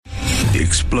the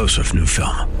explosive new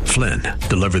film, Flynn,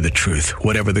 deliver the truth,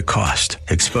 whatever the cost,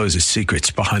 exposes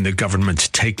secrets behind the government's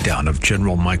takedown of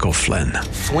General Michael Flynn.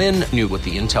 Flynn knew what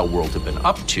the intel world had been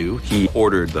up to. He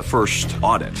ordered the first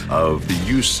audit of the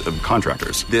use of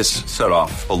contractors. This set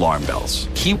off alarm bells.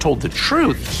 He told the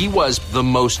truth. He was the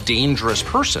most dangerous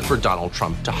person for Donald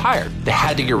Trump to hire. They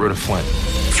had to get rid of Flynn.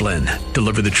 Flynn,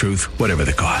 deliver the truth, whatever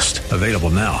the cost. Available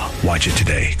now. Watch it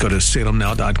today. Go to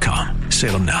salemnow.com.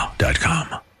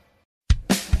 salemnow.com.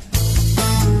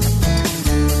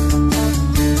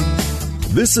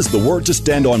 This is the Word to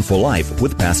Stand On for Life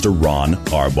with Pastor Ron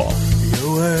Arbaugh.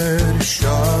 Your word is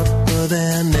sharper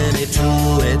than any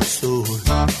two-edged sword,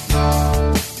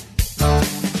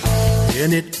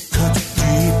 and it cuts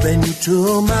deep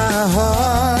into my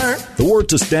heart. The Word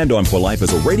to Stand On for Life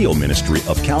is a radio ministry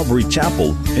of Calvary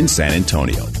Chapel in San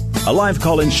Antonio. A live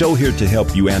call-in show here to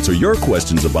help you answer your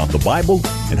questions about the Bible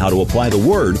and how to apply the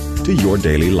Word to your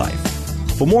daily life.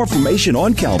 For more information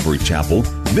on Calvary Chapel,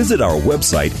 visit our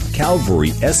website,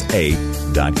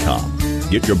 calvarysa.com.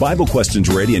 Get your Bible questions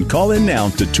ready and call in now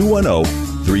to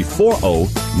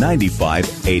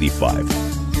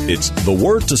 210-340-9585. It's The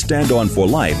Word to Stand On for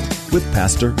Life with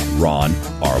Pastor Ron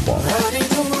Arbaugh.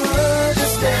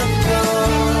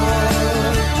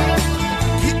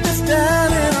 Keep us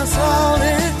down in a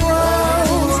solid ground.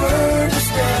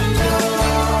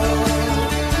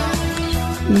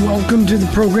 Welcome to the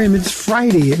program. It's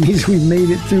Friday. It means we've made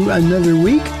it through another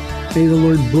week. May the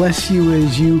Lord bless you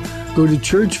as you go to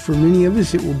church. For many of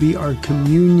us, it will be our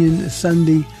Communion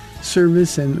Sunday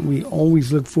service, and we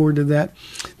always look forward to that.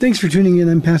 Thanks for tuning in.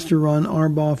 I'm Pastor Ron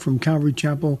Arbaugh from Calvary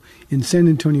Chapel in San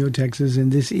Antonio, Texas,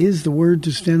 and this is the Word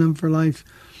to Stand On for Life,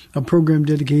 a program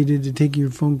dedicated to taking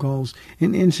your phone calls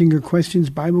and answering your questions,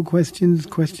 Bible questions,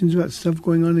 questions about stuff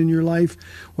going on in your life,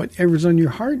 whatever's on your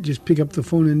heart. Just pick up the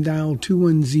phone and dial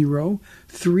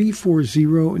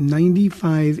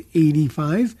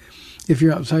 210-340-9585. If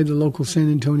you're outside the local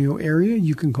San Antonio area,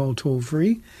 you can call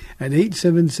toll-free at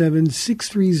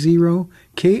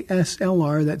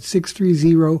 877-630-KSLR. That's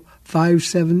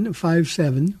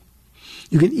 630-5757.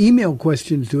 You can email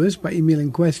questions to us by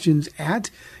emailing questions at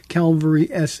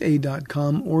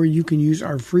calvarysa.com, or you can use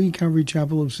our free Calvary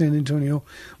Chapel of San Antonio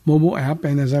mobile app.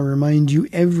 And as I remind you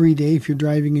every day, if you're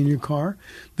driving in your car,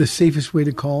 the safest way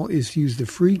to call is to use the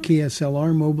free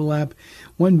KSLR mobile app.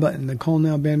 One button, the Call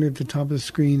Now banner at the top of the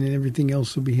screen, and everything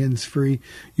else will be hands-free.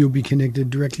 You'll be connected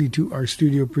directly to our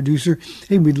studio producer.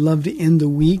 Hey, we'd love to end the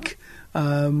week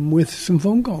with some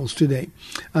phone calls today.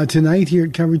 Tonight here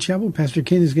at Calvary Chapel, Pastor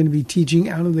Ken is going to be teaching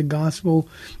out of the Gospel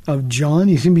of John.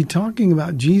 He's going to be talking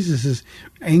about Jesus'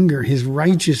 anger, his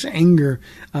righteous anger,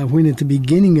 when at the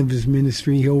beginning of his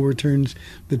ministry he overturns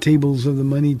the tables of the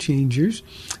money changers.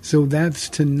 So that's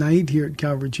tonight here at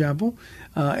Calvary Chapel.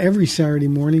 Every Saturday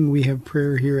morning we have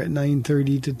prayer here at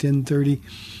 9:30 to 10:30.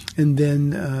 And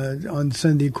then on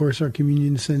Sunday, of course, our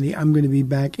Communion Sunday, I'm going to be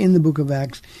back in the book of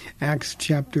Acts, Acts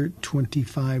chapter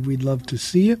 25. We'd love to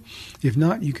see you. If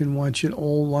not, you can watch it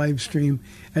all live stream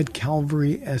at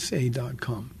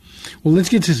calvarysa.com. Well, let's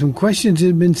get to some questions that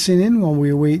have been sent in while we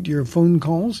await your phone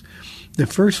calls. The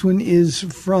first one is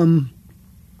from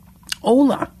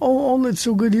Ola. Oh, it's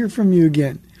so good to hear from you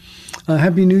again.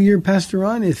 Happy New Year, Pastor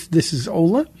Ron. This is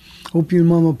Ola. Hope you and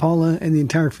Mama Paula and the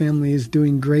entire family is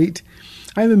doing great.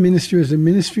 I have a ministry as a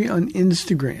ministry on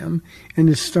Instagram and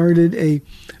has started a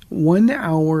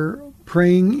 1-hour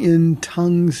praying in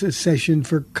tongues session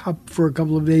for a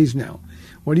couple of days now.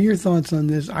 What are your thoughts on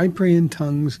this? I pray in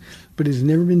tongues, but it's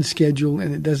never been scheduled,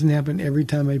 and it doesn't happen every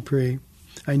time I pray.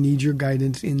 I need your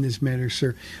guidance in this matter,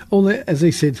 sir. Ola, as I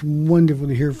said, it's wonderful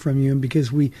to hear from you, and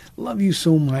because we love you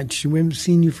so much, we haven't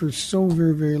seen you for so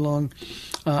very, very long,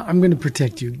 I'm going to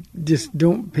protect you. Just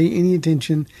don't pay any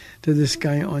attention to this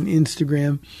guy on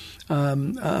Instagram.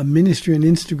 A ministry on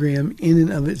Instagram in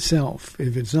and of itself,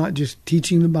 if it's not just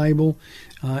teaching the Bible,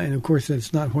 and of course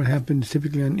that's not what happens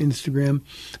typically on Instagram,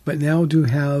 but now to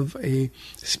have a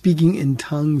speaking in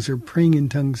tongues or praying in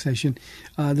tongues session,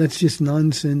 that's just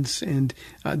nonsense, and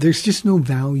there's just no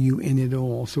value in it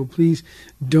all. So please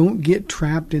don't get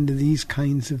trapped into these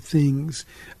kinds of things.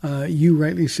 You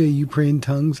rightly say you pray in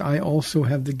tongues. I also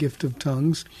have the gift of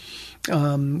tongues.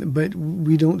 But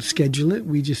we don't schedule it.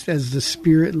 We just, as the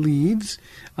Spirit leads,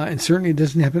 and certainly it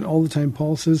doesn't happen all the time.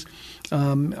 Paul says,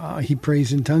 He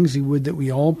prays in tongues. He would that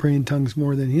we all pray in tongues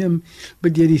more than him.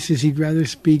 But yet he says he'd rather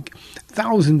speak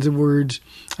thousands of words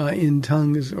in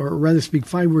tongues, or rather speak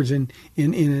 5 words in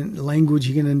a language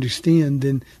he can understand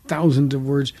than thousands of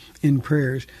words in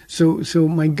prayers. So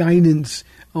my guidance,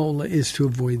 Ola, is to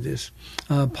avoid this.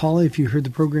 Paula, if you heard the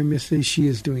program yesterday, she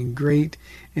is doing great,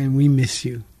 and we miss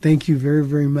you. Thank you very,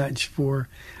 very much for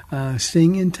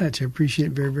staying in touch. I appreciate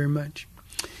it very, very much.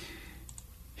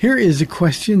 Here is a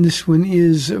question. This one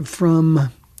is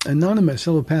from Anonymous.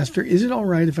 Hello, Pastor. Is it all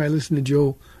right if I listen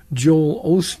to Joel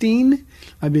Osteen?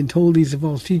 I've been told he's a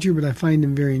false teacher, but I find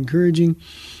him very encouraging.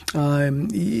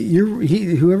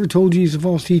 Whoever told you he's a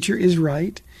false teacher is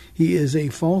right. He is a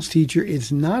false teacher.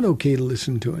 It's not okay to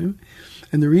listen to him.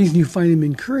 And the reason you find him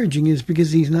encouraging is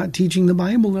because he's not teaching the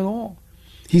Bible at all.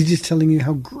 He's just telling you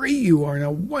how great you are and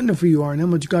how wonderful you are and how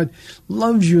much God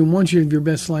loves you and wants you to have your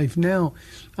best life now.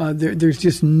 There's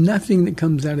just nothing that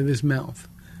comes out of his mouth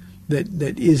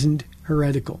that isn't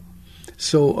heretical.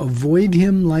 So avoid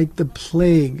him like the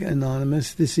plague,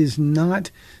 Anonymous. This is not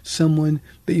someone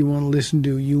that you want to listen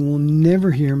to. You will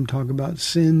never hear him talk about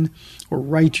sin or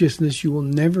righteousness. You will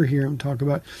never hear him talk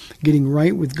about getting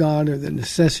right with God or the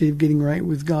necessity of getting right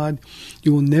with God.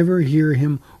 You will never hear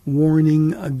him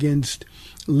warning against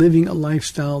living a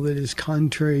lifestyle that is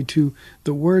contrary to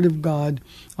the Word of God.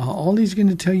 All he's going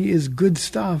to tell you is good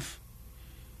stuff.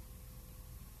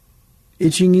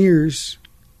 Itching ears.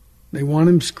 They want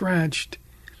him scratched.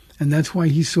 And that's why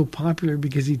he's so popular,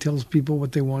 because he tells people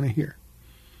what they want to hear.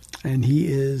 And he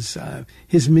is,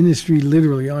 his ministry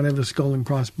literally ought to have a skull and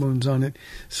crossbones on it.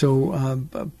 So,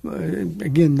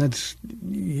 again,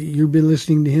 you've been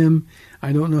listening to him.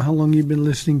 I don't know how long you've been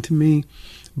listening to me,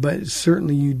 but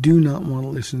certainly you do not want to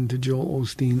listen to Joel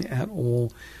Osteen at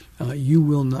all. You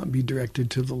will not be directed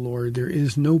to the Lord. There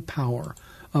is no power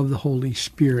of the Holy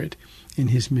Spirit in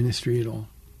his ministry at all.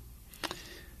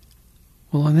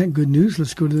 Well, on that good news,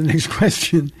 let's go to the next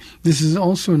question. This is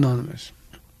also anonymous.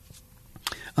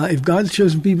 If God's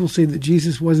chosen people say that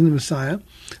Jesus wasn't the Messiah,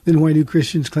 then why do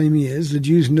Christians claim he is? The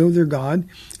Jews know their God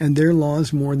and their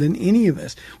laws more than any of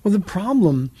us. Well, the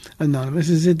problem, Anonymous,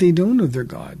 is that they don't know their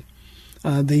God.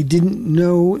 They didn't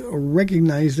know or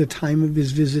recognize the time of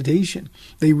his visitation.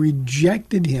 They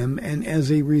rejected him, and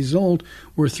as a result,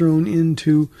 were thrown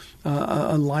into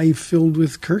a life filled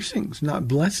with cursings, not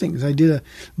blessings. I did a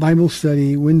Bible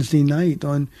study Wednesday night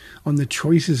on the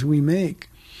choices we make.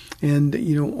 And,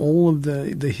 all of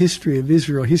the history of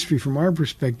Israel, history from our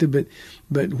perspective,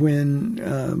 but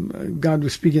when God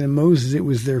was speaking to Moses, it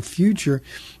was their future.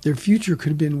 Their future could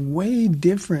have been way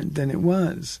different than it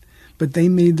was. But they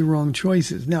made the wrong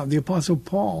choices. Now, the Apostle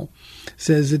Paul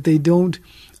says that they don't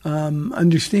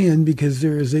understand because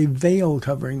there is a veil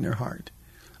covering their heart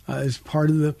as part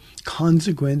of the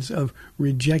consequence of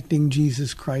rejecting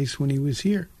Jesus Christ when he was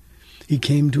here. He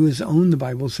came to his own, the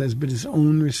Bible says, but his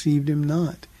own received him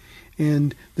not.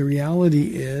 And the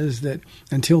reality is that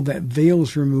until that veil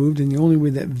is removed, and the only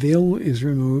way that veil is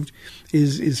removed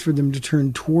is for them to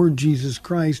turn toward Jesus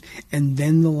Christ, and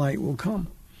then the light will come.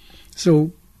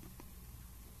 So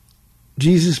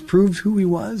Jesus proved who he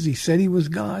was. He said he was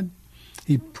God.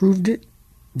 He proved it.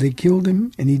 They killed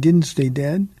him, and he didn't stay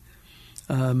dead.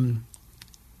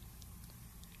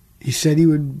 He said he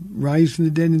would rise from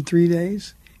the dead in 3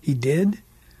 days. He did.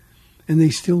 And they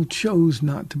still chose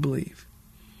not to believe.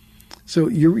 So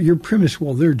your premise,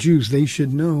 well, they're Jews, they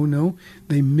should know. No,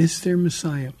 they missed their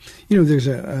Messiah. There's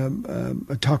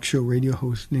a talk show radio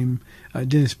host named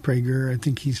Dennis Prager. I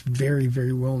think he's very,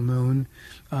 very well known.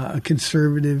 A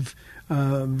conservative,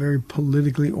 very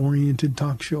politically oriented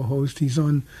talk show host. He's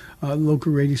on a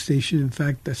local radio station, in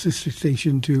fact, a sister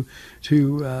station to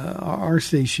our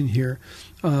station here.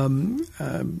 And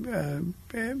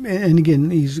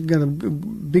again, he's got a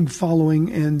big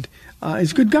following, and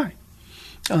he's a good guy.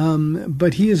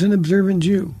 But he is an observant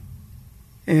Jew.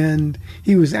 And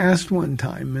he was asked one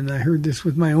time, and I heard this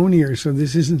with my own ears, so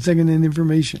this isn't second-hand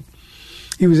information.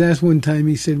 He was asked one time,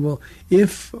 he said, well,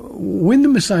 when the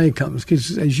Messiah comes,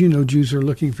 because as you know, Jews are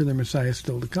looking for their Messiah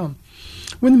still to come.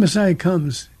 When the Messiah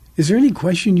comes, is there any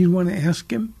question you'd want to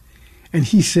ask him? And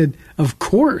he said, of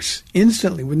course,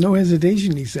 instantly, with no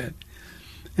hesitation, he said.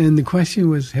 And the question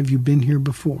was, have you been here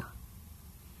before?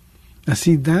 Now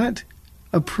see, that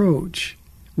approach,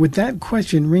 with that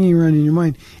question ringing around in your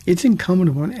mind, it's incumbent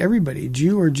upon everybody,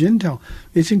 Jew or Gentile,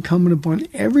 it's incumbent upon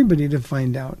everybody to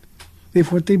find out if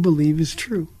what they believe is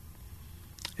true.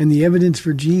 And the evidence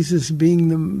for Jesus being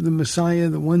the Messiah,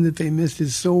 the one that they missed,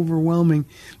 is so overwhelming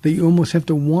that you almost have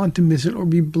to want to miss it or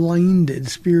be blinded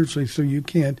spiritually so you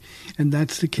can't. And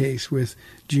that's the case with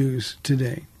Jews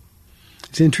today.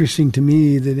 It's interesting to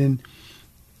me that in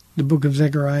the book of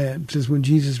Zechariah, it says when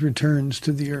Jesus returns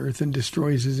to the earth and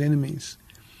destroys his enemies,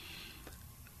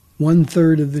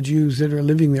 1/3 of the Jews that are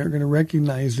living there are going to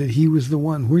recognize that he was the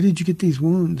one. Where did you get these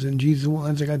wounds? And Jesus will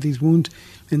answer, I got these wounds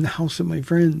in the house of my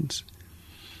friends.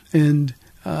 And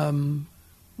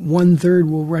 1/3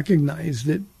 will recognize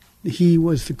that he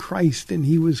was the Christ and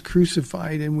he was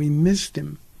crucified and we missed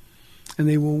him. And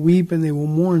they will weep and they will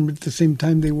mourn, but at the same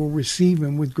time they will receive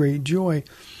him with great joy.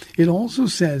 It also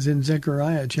says in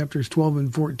Zechariah chapters 12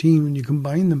 and 14, when you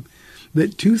combine them,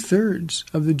 that 2/3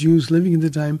 of the Jews living at the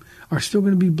time are still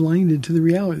going to be blinded to the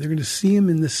reality. They're going to see him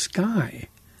in the sky.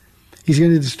 He's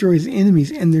going to destroy his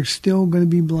enemies, and they're still going to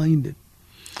be blinded.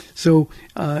 So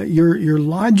your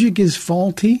logic is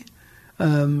faulty.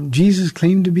 Jesus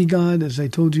claimed to be God. As I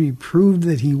told you, he proved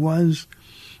that he was.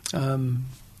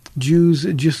 Jews,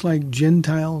 just like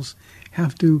Gentiles,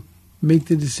 have to make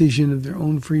the decision of their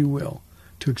own free will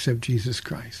to accept Jesus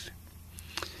Christ.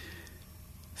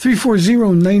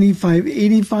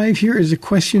 340-9585. Here is a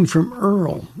question from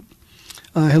Earl.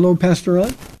 Hello, Pastor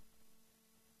Earl.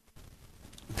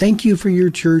 Thank you for your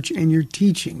church and your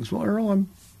teachings. Well, Earl, I'm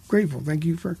grateful. Thank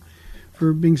you for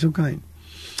being so kind.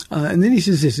 And then he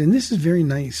says this, and this is very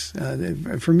nice.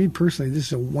 For me personally, this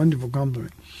is a wonderful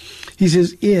compliment. He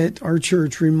says, our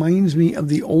church, reminds me of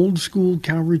the old school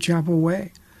Calvary Chapel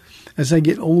way. As I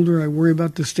get older, I worry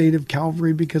about the state of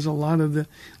Calvary because a lot of the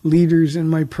leaders and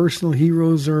my personal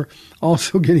heroes are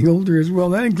also getting older as well.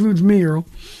 That includes me, Earl.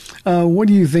 What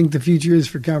do you think the future is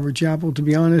for Calvary Chapel? To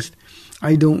be honest,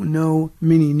 I don't know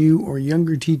many new or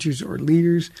younger teachers or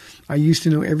leaders. I used to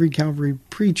know every Calvary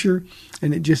preacher,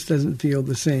 and it just doesn't feel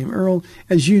the same. Earl,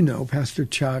 as you know, Pastor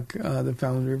Chuck, the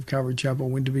founder of Calvary Chapel,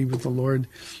 went to be with the Lord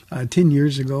 10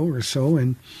 years ago or so,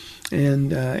 and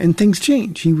things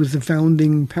change. He was the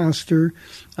founding pastor.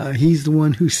 He's the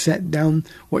one who set down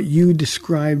what you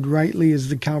described rightly as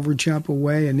the Calvary Chapel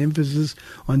way, an emphasis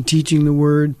on teaching the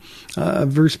Word,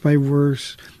 verse by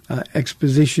verse,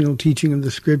 expositional teaching of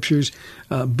the Scriptures,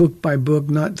 book by book,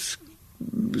 not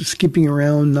skipping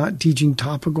around, not teaching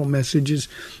topical messages,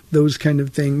 those kind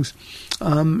of things.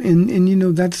 And you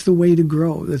know, that's the way to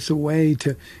grow. That's the way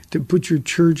to put your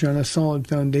church on a solid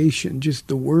foundation. Just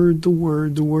the Word, the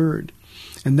Word, the Word.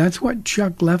 And that's what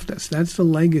Chuck left us. That's the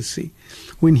legacy.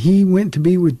 When he went to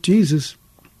be with Jesus,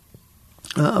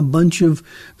 a bunch of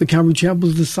the Calvary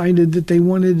Chapels decided that they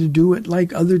wanted to do it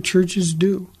like other churches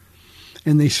do.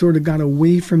 And they sort of got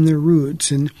away from their roots,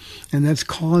 and that's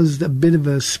caused a bit of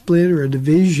a split or a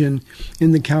division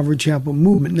in the Calvary Chapel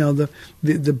movement. Now,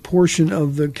 the portion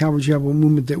of the Calvary Chapel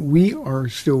movement that we are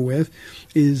still with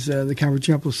is the Calvary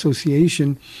Chapel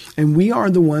Association, and we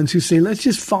are the ones who say, let's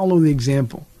just follow the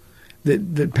example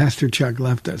that Pastor Chuck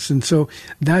left us. And so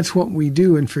that's what we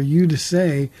do. And for you to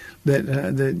say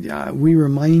that we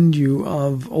remind you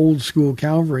of old school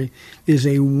Calvary is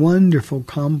a wonderful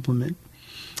compliment.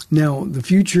 Now, the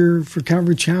future for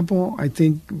Calvary Chapel, I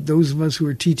think those of us who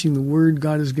are teaching the Word,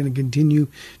 God is going to continue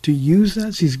to use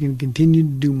us. He's going to continue to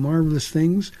do marvelous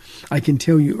things. I can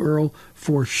tell you, Earl,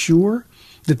 for sure,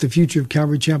 that the future of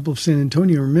Calvary Chapel of San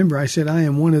Antonio, remember, I said I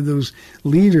am one of those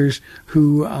leaders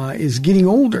who is getting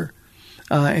older.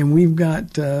 And we've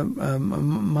got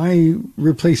my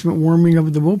replacement warming up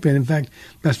at the bullpen. In fact,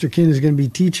 Pastor Ken is going to be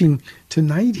teaching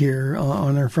tonight here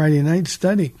on our Friday night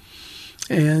study.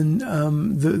 And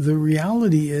the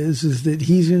reality is that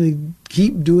he's going to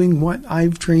keep doing what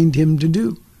I've trained him to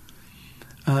do.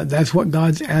 That's what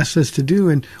God's asked us to do.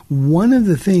 And one of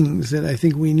the things that I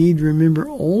think we need to remember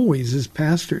always as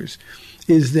pastors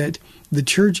is that the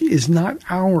church is not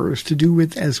ours to do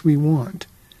with as we want.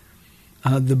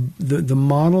 The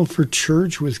model for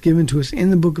church was given to us in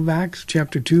the book of Acts,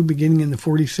 chapter 2, beginning in the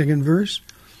 42nd verse.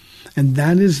 And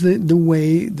that is the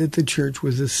way that the church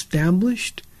was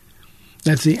established.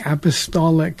 That's the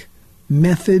apostolic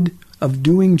method of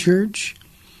doing church.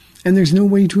 And there's no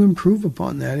way to improve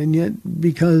upon that. And yet,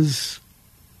 because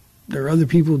there are other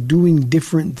people doing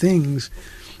different things,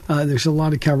 there's a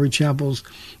lot of Calvary Chapels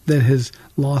that have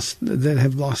lost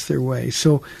their way.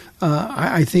 So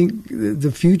I think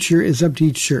the future is up to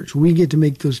each church. We get to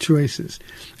make those choices.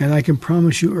 And I can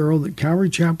promise you, Earl, that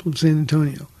Calvary Chapel of San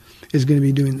Antonio is going to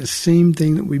be doing the same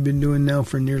thing that we've been doing now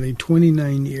for nearly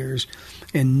 29 years.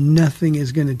 And nothing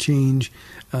is going to change.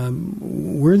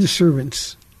 We're the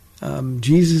servants.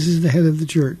 Jesus is the head of the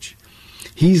church.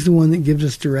 He's the one that gives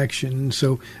us direction. And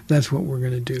so that's what we're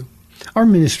going to do. Our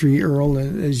ministry, Earl,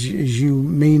 as you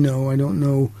may know, I don't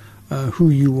know who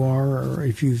you are or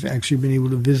if you've actually been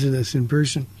able to visit us in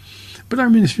person. But our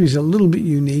ministry is a little bit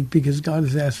unique because God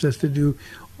has asked us to do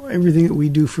everything that we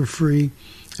do for free.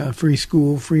 Free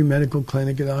school, free medical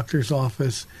clinic, a doctor's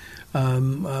office,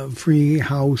 free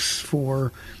house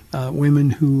for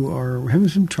women who are having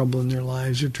some trouble in their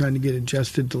lives or trying to get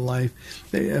adjusted to life,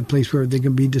 a place where they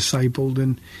can be discipled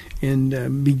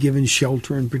and be given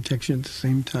shelter and protection at the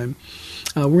same time.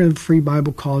 We're in a free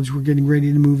Bible college. We're getting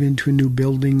ready to move into a new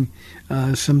building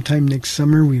sometime next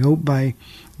summer. We hope by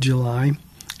July.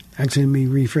 Actually, let me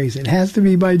rephrase it. It has to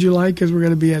be by July because we're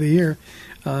going to be out of here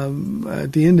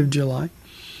at the end of July.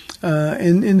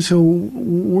 And so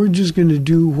we're just going to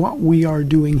do what we are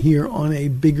doing here on a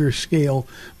bigger scale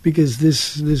because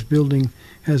this building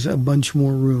has a bunch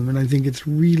more room. And I think it's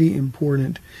really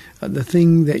important. The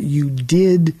thing that you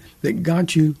did that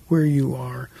got you where you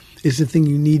are is the thing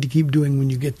you need to keep doing when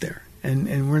you get there.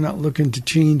 And we're not looking to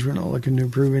change. We're not looking to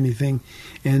improve anything.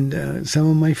 And some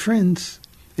of my friends,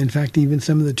 in fact, even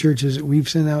some of the churches that we've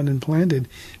sent out and planted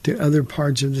to other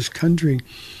parts of this country,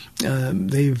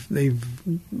 they've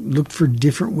looked for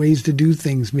different ways to do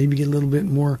things, maybe get a little bit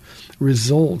more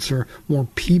results or more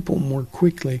people more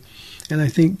quickly. And I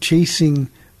think chasing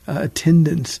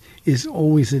attendance is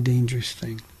always a dangerous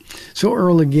thing. So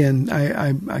Earl, again,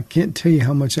 I can't tell you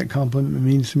how much that compliment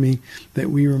means to me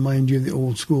that we remind you of the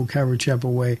old school Calvary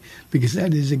Chapel way, because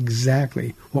that is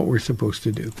exactly what we're supposed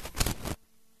to do.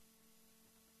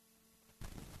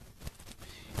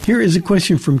 Here is a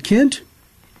question from Kent.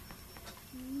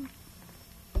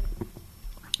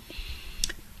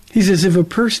 He says, if a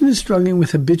person is struggling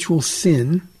with habitual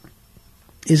sin,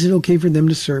 is it okay for them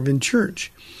to serve in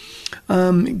church?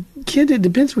 Kent, it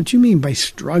depends what you mean by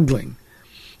struggling.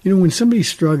 You know, when somebody's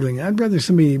struggling, I'd rather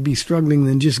somebody be struggling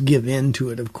than just give in to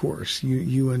it, of course.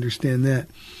 You understand that.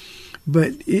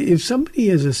 But if somebody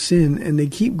has a sin and they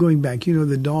keep going back, you know,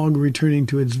 the dog returning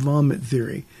to its vomit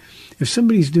theory. If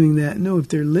somebody's doing that, no, if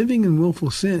they're living in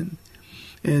willful sin,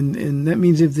 and that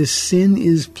means if this sin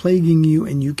is plaguing you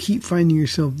and you keep finding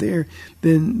yourself there,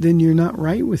 then you're not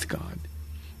right with God.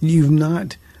 You've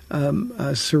not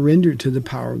surrendered to the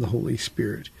power of the Holy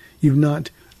Spirit. You've not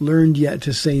learned yet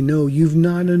to say no. You've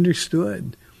not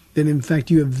understood that, in fact,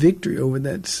 you have victory over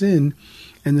that sin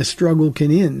and the struggle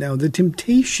can end. Now, the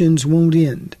temptations won't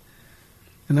end.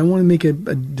 And I want to make a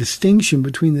distinction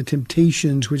between the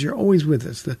temptations, which are always with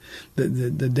us,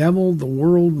 the devil, the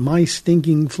world, my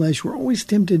stinking flesh. We're always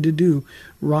tempted to do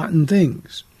rotten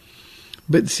things.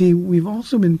 But see, we've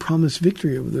also been promised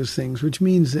victory over those things, which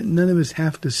means that none of us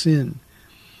have to sin.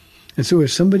 And so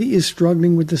if somebody is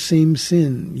struggling with the same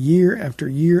sin year after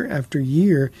year after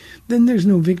year, then there's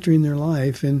no victory in their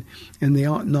life, and they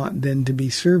ought not then to be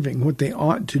serving. What they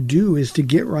ought to do is to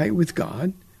get right with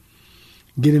God,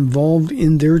 get involved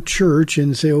in their church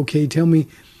and say, okay, tell me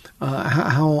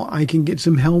how I can get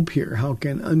some help here, how I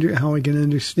can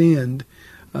understand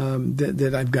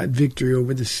that I've got victory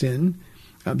over the sin,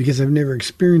 because I've never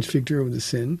experienced victory over the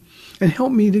sin, and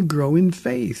help me to grow in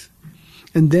faith.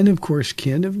 And then, of course,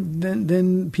 Ken,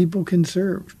 then people can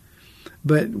serve.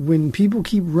 But when people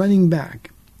keep running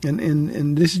back,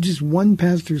 and this is just one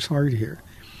pastor's heart here,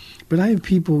 but I have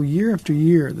people year after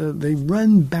year, they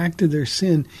run back to their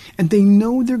sin, and they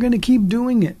know they're going to keep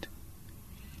doing it.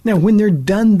 Now, when they're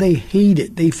done, they hate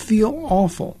it. They feel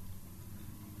awful.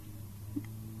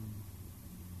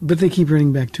 But they keep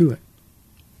running back to it.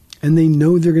 And they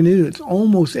know they're going to do it. It's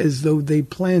almost as though they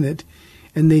plan it,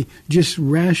 and they just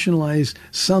rationalize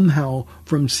somehow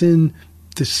from sin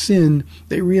to sin.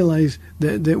 They realize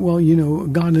that well, you know,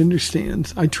 God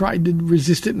understands. I tried to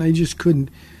resist it, and I just couldn't.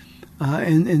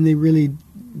 And they really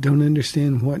don't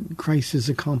understand what Christ has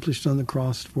accomplished on the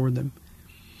cross for them.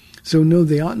 So no,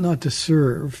 they ought not to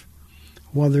serve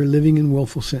while they're living in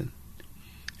willful sin.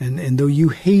 And though you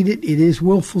hate it, it is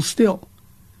willful still.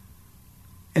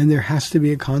 And there has to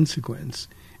be a consequence.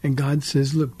 And God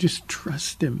says, look, just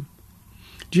trust him.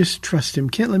 Just trust him.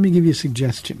 Kent, let me give you a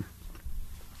suggestion.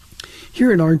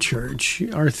 Here at our church,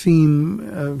 our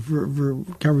theme for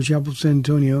Calvary Chapel San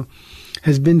Antonio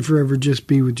has been forever just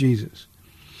be with Jesus.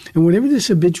 And whatever this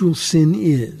habitual sin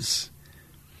is,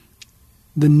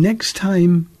 the next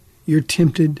time you're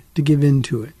tempted to give in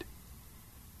to it,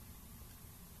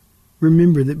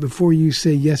 remember that before you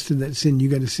say yes to that sin, you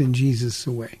got to send Jesus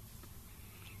away.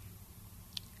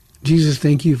 Jesus,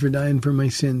 thank you for dying for my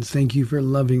sins. Thank you for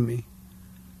loving me.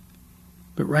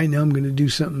 But right now I'm going to do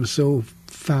something so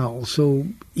foul, so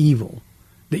evil,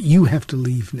 that you have to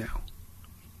leave now.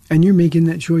 And you're making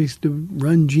that choice to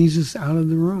run Jesus out of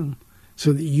the room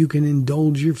so that you can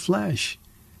indulge your flesh.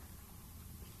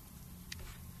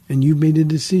 And you've made a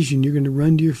decision. You're going to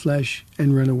run to your flesh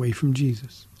and run away from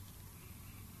Jesus.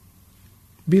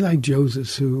 Be like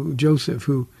Joseph,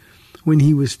 who when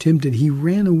he was tempted, he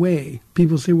ran away.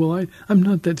 People say, well, I'm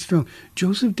not that strong.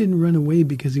 Joseph didn't run away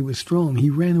because he was strong. He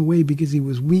ran away because he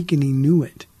was weak and he knew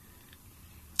it.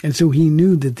 And so he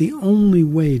knew that the only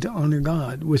way to honor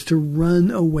God was to run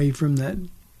away from that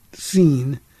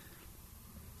scene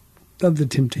of the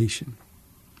temptation.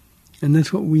 And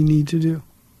that's what we need to do.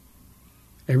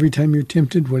 Every time you're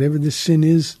tempted, whatever the sin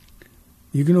is,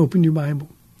 you can open your Bible.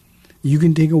 You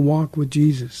can take a walk with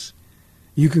Jesus.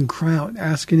 You can cry out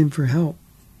asking him for help.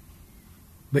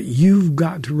 But you've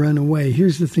got to run away.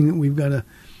 Here's the thing that we've got to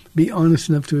be honest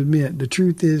enough to admit. The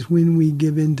truth is, when we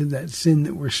give in to that sin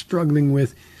that we're struggling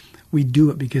with, we do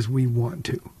it because we want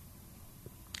to.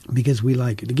 Because we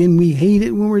like it. Again, we hate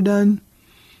it when we're done.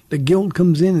 The guilt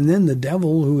comes in, and then the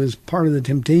devil, who is part of the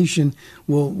temptation,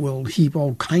 will heap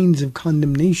all kinds of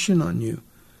condemnation on you.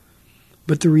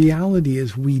 But the reality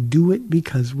is we do it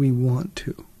because we want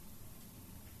to.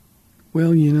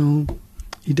 Well,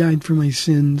 he died for my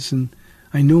sins, and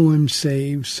I know I'm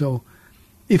saved, so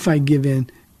if I give in,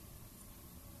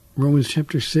 Romans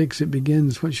chapter 6, it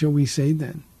begins, what shall we say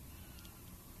then?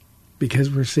 Because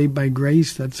we're saved by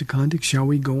grace, that's the context, shall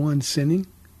we go on sinning?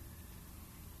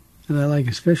 And I like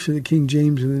especially the King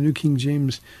James and the New King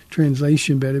James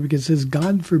translation better because it says,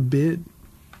 God forbid.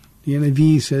 The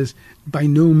NIV says, by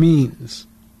no means.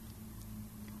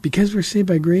 Because we're saved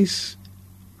by grace,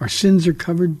 our sins are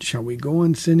covered, shall we go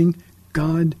on sinning?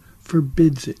 God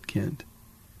forbids it, Kent.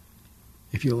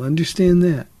 If you'll understand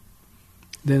that,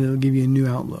 then it'll give you a new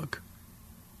outlook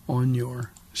on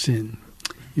your sin,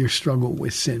 your struggle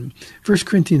with sin. 1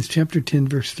 Corinthians chapter 10,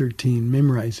 verse 13.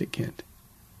 Memorize it, Kent,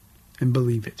 and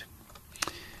believe it.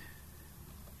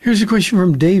 Here's a question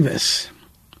from Davis.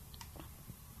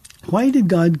 Why did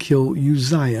God kill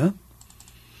Uzziah?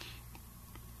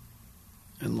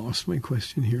 I lost my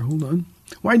question here. Hold on.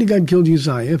 Why did God kill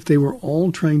Uzziah if they were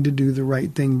all trying to do the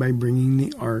right thing by bringing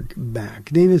the ark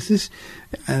back? Davis, this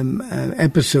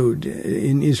episode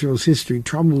in Israel's history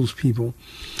troubles people,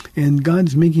 and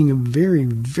God's making a very,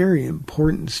 very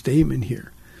important statement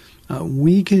here.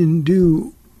 We can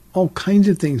do all kinds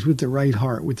of things with the right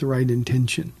heart, with the right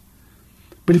intention.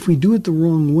 But if we do it the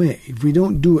wrong way, if we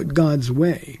don't do it God's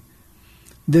way,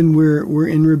 then we're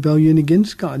in rebellion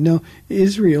against God. Now,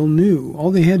 Israel knew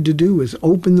all they had to do was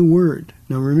open the Word.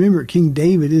 Now, remember, King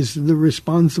David is the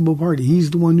responsible party. He's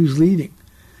the one who's leading.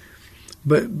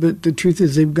 But the truth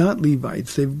is they've got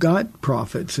Levites, they've got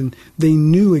prophets, and they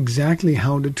knew exactly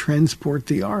how to transport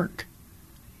the ark.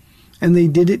 And they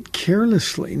did it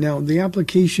carelessly. Now, the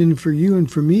application for you and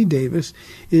for me, Davis,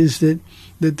 is that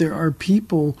there are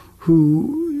people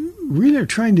who really are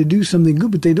trying to do something good,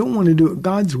 but they don't want to do it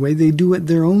God's way. They do it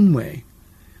their own way.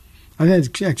 I've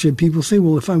had actually people say,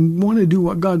 well, if I want to do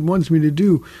what God wants me to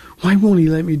do, why won't he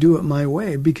let me do it my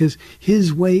way? Because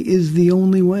his way is the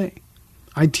only way.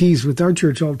 I tease with our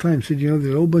church all the time, said, there's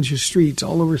a whole bunch of streets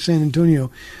all over San Antonio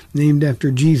named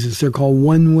after Jesus. They're called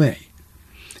One Way.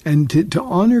 And to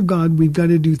honor God, we've got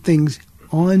to do things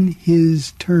on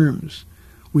his terms.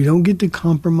 We don't get to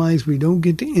compromise. We don't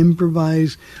get to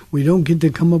improvise. We don't get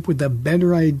to come up with a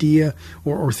better idea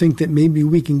or think that maybe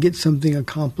we can get something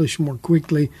accomplished more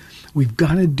quickly. We've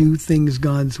got to do things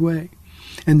God's way.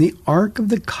 And the Ark of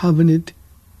the Covenant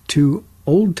to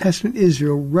Old Testament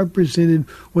Israel represented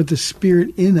what the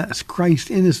Spirit in us,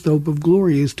 Christ in us, the hope of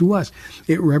glory, is to us.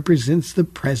 It represents the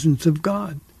presence of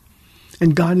God.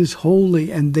 And God is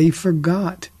holy, and they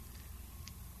forgot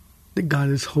that God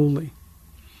is holy.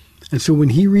 And so when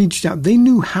he reached out, they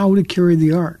knew how to carry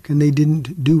the ark, and they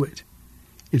didn't do it.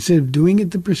 Instead of doing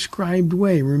it the prescribed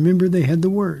way, remember they had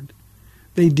the word.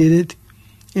 They did it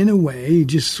in a way,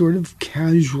 just sort of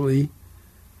casually,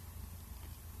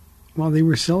 while they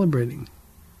were celebrating.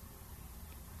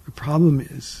 The problem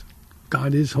is,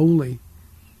 God is holy,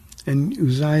 and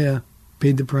Uzziah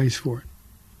paid the price for it.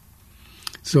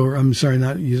 So, I'm sorry,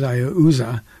 not Uzziah,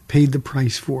 Uzzah paid the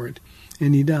price for it,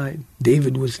 and he died.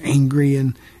 David was angry,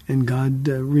 and God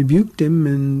rebuked him,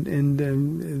 and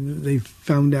they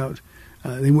found out.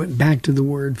 They went back to the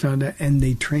word, found out, and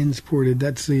they transported.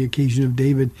 That's the occasion of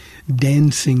David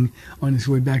dancing on his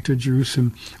way back to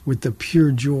Jerusalem with the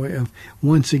pure joy of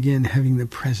once again having the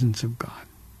presence of God.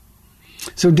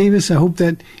 So, Davis, I hope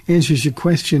that answers your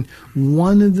question.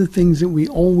 One of the things that we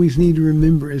always need to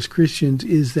remember as Christians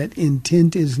is that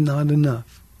intent is not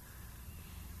enough.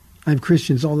 I have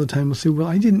Christians all the time who say, well,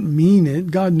 I didn't mean it.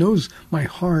 God knows my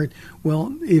heart.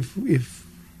 Well, if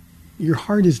your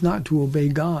heart is not to obey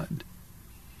God,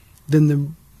 then the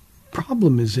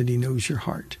problem is that he knows your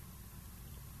heart.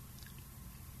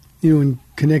 In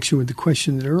connection with the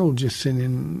question that Earl just sent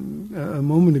in a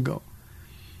moment ago,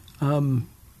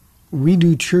 we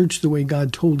do church the way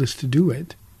God told us to do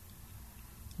it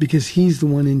because he's the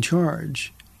one in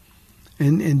charge.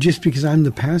 And just because I'm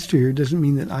the pastor here doesn't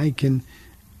mean that I can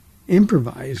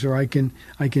improvise or I can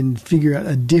figure out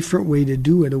a different way to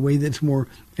do it, a way that's more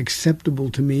acceptable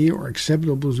to me or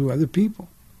acceptable to other people.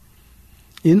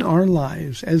 In our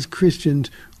lives as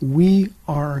Christians, we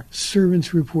are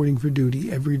servants reporting for duty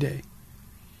every day.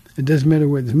 It doesn't matter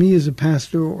whether it's me as a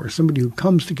pastor or somebody who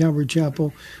comes to Calvary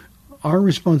Chapel. Our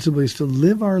responsibility is to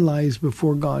live our lives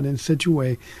before God in such a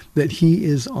way that he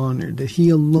is honored, that he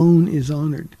alone is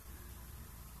honored.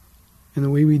 And the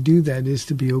way we do that is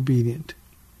to be obedient.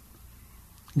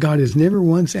 God has never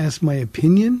once asked my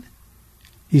opinion.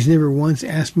 He's never once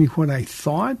asked me what I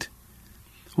thought.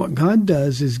 What God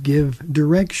does is give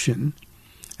direction,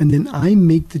 and then I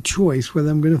make the choice whether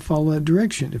I'm going to follow that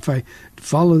direction. If I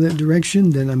follow that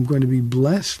direction, then I'm going to be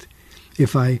blessed.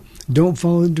 If I don't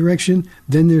follow the direction,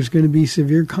 then there's going to be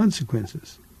severe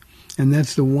consequences. And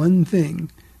that's the one thing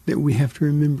that we have to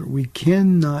remember. We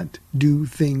cannot do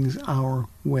things our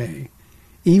way,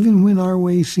 even when our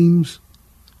way seems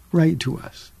right to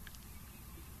us.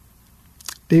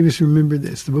 Davis, remember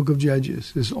this. The book of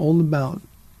Judges is all about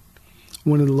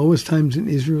one of the lowest times in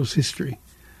Israel's history.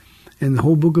 And the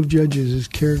whole book of Judges is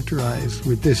characterized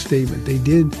with this statement. They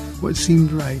did what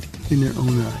seemed right in their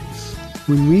own eyes.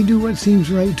 When we do what seems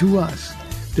right to us,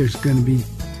 there's going to be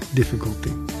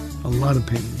difficulty, a lot of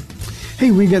pain.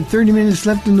 Hey, we got 30 minutes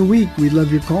left in the week. We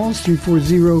love your calls,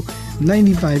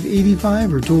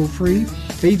 340-9585 or toll free,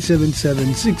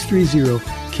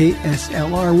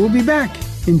 877-630-KSLR. We'll be back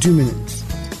in 2 minutes.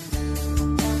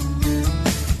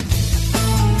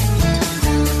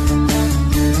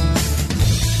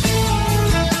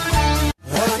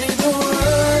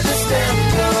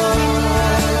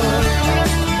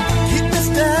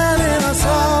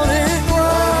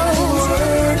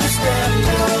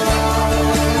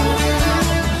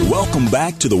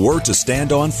 Back to the Word to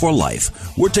Stand On for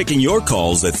Life. We're taking your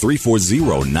calls at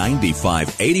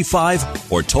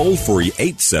 340-9585 or toll free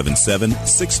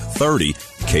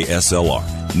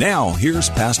 877-630-KSLR. Now, here's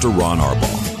Pastor Ron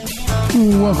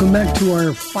Arbaugh. Welcome back to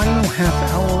our final half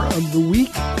hour of the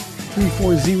week.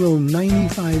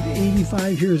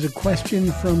 340-9585. Here's a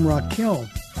question from Raquel.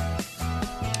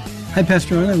 Hi,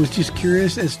 Pastor Ron. I was just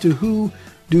curious as to who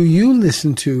do you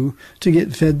listen to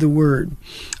get fed the Word?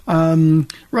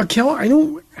 Raquel, I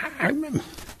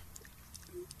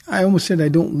almost said I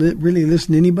don't really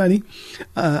listen to anybody.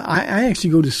 I actually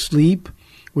go to sleep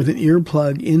with an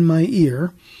earplug in my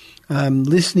ear,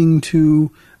 listening to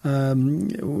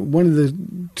one of the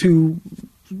two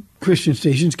Christian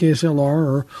stations,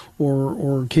 KSLR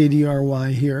or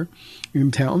KDRY here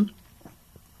in town.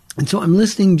 And so I'm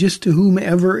listening just to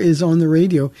whomever is on the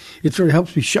radio. It sort of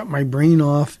helps me shut my brain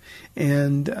off.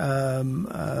 And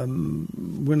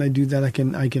when I do that, I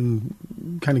can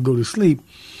kind of go to sleep.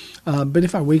 But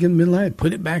if I wake in the middle of the night, I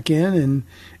put it back in.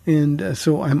 And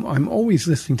so I'm always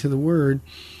listening to the Word.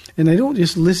 And I don't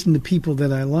just listen to people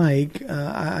that I like.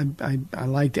 I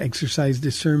like to exercise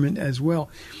discernment as well.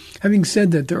 Having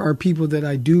said that, there are people that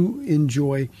I do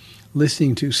enjoy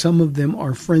listening to. Some of them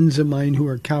are friends of mine who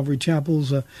are Calvary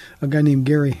Chapels. A guy named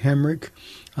Gary Hamrick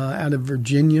out of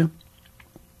Virginia,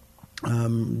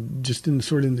 just in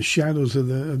the shadows of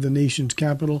the nation's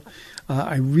capital.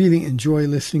 I really enjoy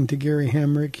listening to Gary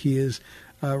Hamrick. He is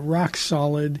rock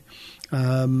solid.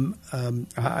 I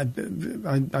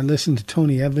listen to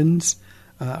Tony Evans.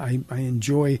 I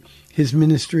enjoy his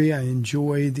ministry. I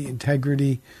enjoy the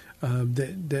integrity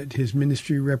that his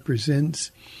ministry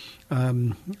represents.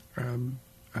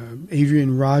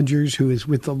 Adrian Rogers, who is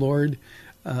with the Lord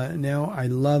now. I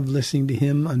love listening to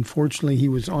him. Unfortunately, he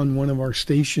was on one of our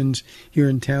stations here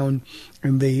in town,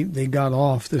 and they got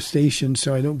off the station,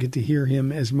 so I don't get to hear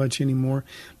him as much anymore.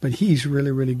 But he's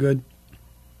really, really good.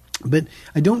 But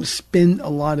I don't spend a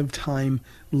lot of time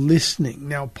listening.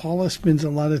 Now, Paula spends a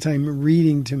lot of time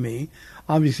reading to me.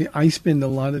 Obviously, I spend a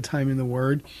lot of time in the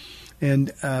Word.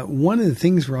 And one of the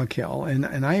things, Raquel,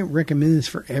 and I recommend this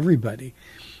for everybody,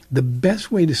 the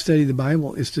best way to study the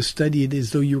Bible is to study it as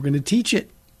though you were going to teach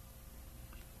it.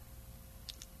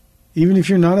 Even if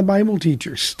you're not a Bible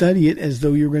teacher, study it as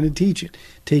though you're going to teach it.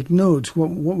 Take notes. What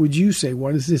would you say?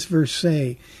 What does this verse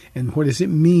say? And what does it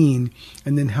mean?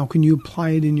 And then how can you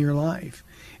apply it in your life?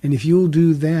 And if you'll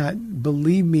do that,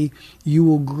 believe me, you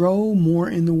will grow more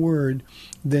in the Word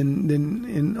than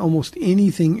in almost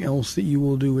anything else that you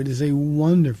will do. It is a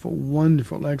wonderful,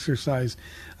 wonderful exercise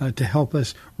to help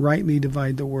us rightly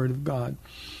divide the Word of God.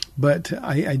 But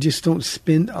I just don't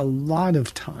spend a lot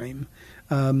of time.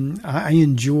 I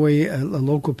enjoy a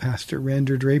local pastor,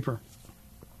 Rander Draper.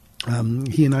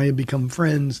 He and I have become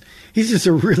friends. He's just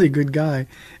a really good guy,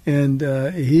 and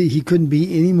he couldn't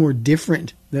be any more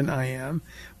different than I am.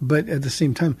 But at the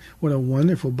same time, what a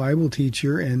wonderful Bible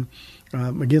teacher, and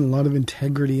again, a lot of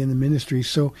integrity in the ministry.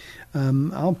 So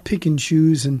I'll pick and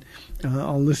choose, and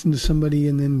I'll listen to somebody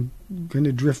and then kind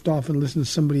of drift off and listen to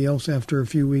somebody else after a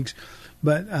few weeks.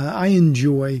 But I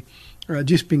enjoy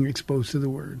just being exposed to the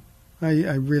Word.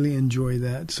 I really enjoy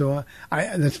that. So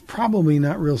that's probably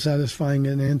not real satisfying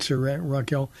an answer,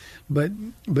 Raquel, but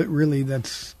really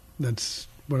that's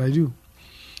what I do.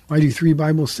 I do 3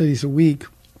 Bible studies a week,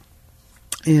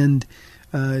 and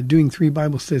doing 3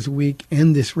 Bible studies a week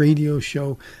and this radio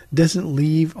show doesn't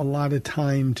leave a lot of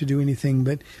time to do anything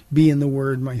but be in the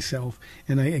Word myself.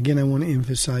 And I want to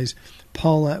emphasize,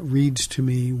 Paula reads to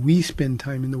me. We spend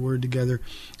time in the Word together,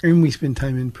 and we spend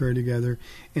time in prayer together.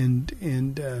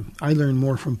 And I learn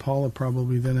more from Paula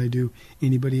probably than I do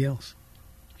anybody else.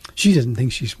 She doesn't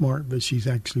think she's smart, but she's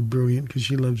actually brilliant because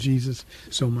she loves Jesus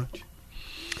so much.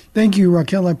 Thank you,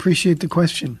 Raquel. I appreciate the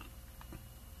question.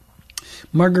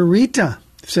 Margarita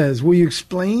says, will you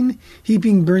explain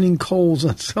heaping burning coals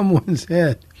on someone's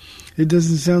head? It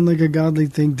doesn't sound like a godly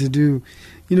thing to do.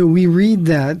 We read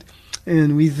that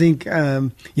and we think,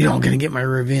 I'm going to get my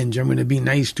revenge. I'm going to be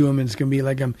nice to him, and it's going to be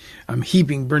like I'm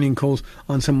heaping burning coals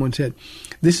on someone's head.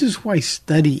 This is why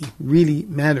study really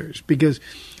matters, because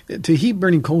to heap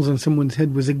burning coals on someone's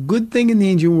head was a good thing in the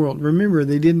ancient world. Remember,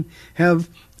 they didn't have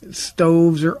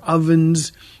stoves or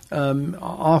ovens.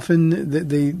 Often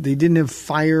they didn't have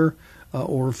fire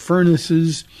or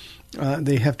furnaces.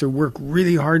 They have to work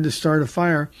really hard to start a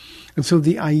fire. And so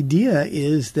the idea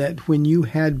is that when you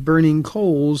had burning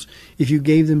coals, if you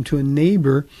gave them to a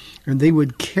neighbor and they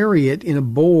would carry it in a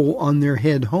bowl on their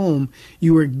head home,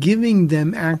 you were giving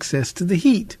them access to the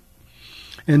heat.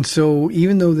 And so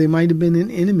even though they might have been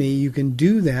an enemy, you can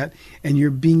do that, and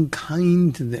you're being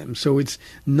kind to them. So it's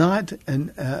not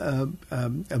a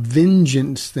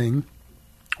vengeance thing,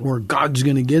 or God's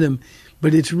going to get them,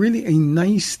 but it's really a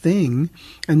nice thing.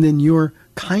 And then your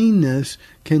kindness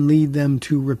can lead them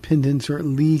to repentance, or at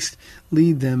least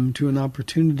lead them to an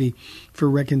opportunity for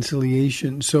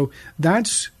reconciliation. So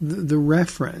that's the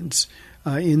reference.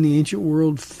 In the ancient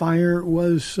world, fire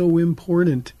was so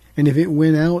important. And if it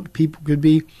went out, people could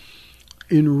be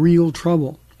in real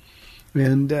trouble.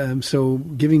 And so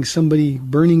giving somebody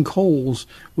burning coals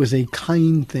was a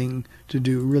kind thing to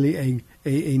do, really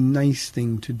a nice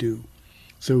thing to do.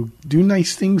 So do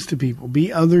nice things to people.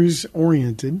 Be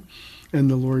others-oriented, and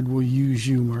the Lord will use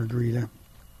you, Margarita.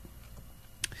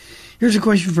 Here's a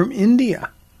question from India.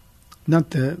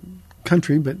 Not the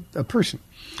country, but a person.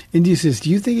 India says, do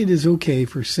you think it is okay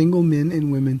for single men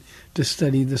and women to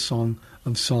study the Song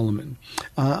of Solomon?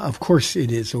 Of course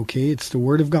it is okay. It's the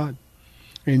Word of God.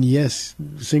 And yes,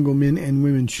 single men and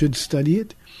women should study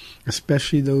it,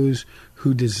 especially those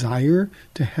who desire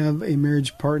to have a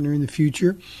marriage partner in the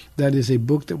future. That is a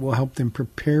book that will help them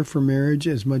prepare for marriage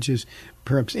as much as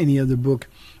perhaps any other book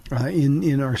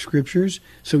in our scriptures.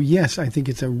 So yes, I think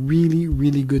it's a really,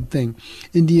 really good thing.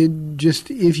 Indeed, just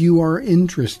if you are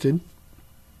interested,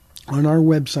 on our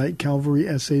website,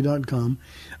 calvarysa.com,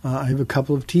 I have a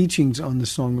couple of teachings on the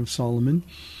Song of Solomon.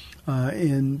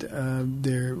 And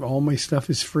all my stuff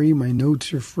is free. My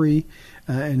notes are free,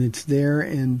 and it's there.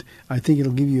 And I think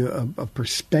it'll give you a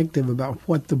perspective about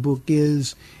what the book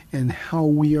is and how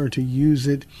we are to use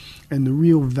it, and the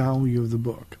real value of the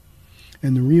book.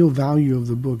 And the real value of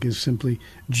the book is simply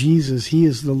Jesus. He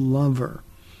is the lover.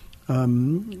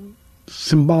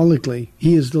 Symbolically,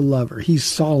 he is the lover. He's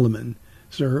Solomon,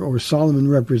 or Solomon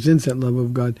represents that love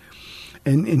of God.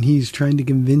 And he's trying to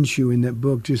convince you in that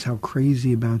book just how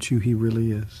crazy about you he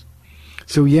really is.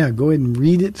 So yeah, go ahead and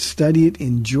read it, study it,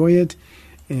 enjoy it.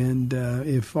 And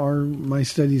if my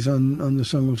studies on the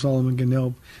Song of Solomon can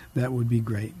help, that would be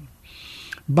great.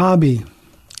 Bobby,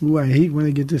 I hate when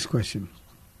I get this question.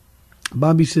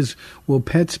 Bobby says, will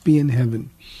pets be in heaven?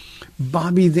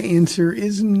 Bobby, the answer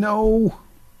is no.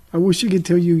 I wish I could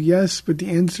tell you yes, but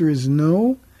the answer is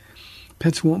no.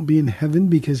 Pets won't be in heaven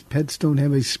because pets don't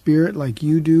have a spirit like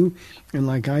you do and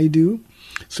like I do.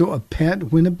 So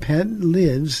when a pet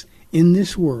lives in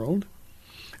this world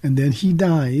and then he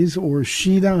dies or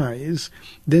she dies,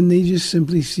 then they just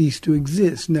simply cease to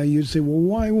exist. Now you'd say, well,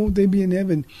 why won't they be in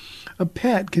heaven? A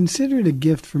pet, consider it a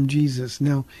gift from Jesus.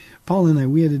 Now, Paul and I,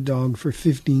 we had a dog for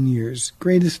 15 years.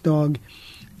 Greatest dog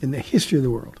in the history of the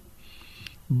world.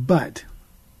 But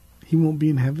he won't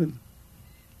be in heaven.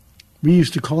 We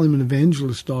used to call him an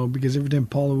evangelist dog because every time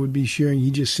Paula would be sharing,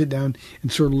 he'd just sit down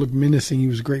and sort of look menacing. He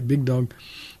was a great big dog,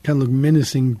 kind of looked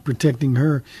menacing, protecting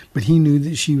her. But he knew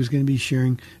that she was going to be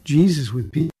sharing Jesus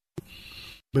with people.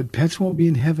 But pets won't be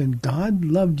in heaven. God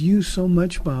loved you so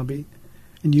much, Bobby.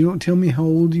 And you don't tell me how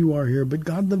old you are here, but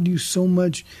God loved you so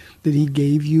much that he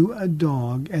gave you a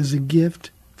dog as a gift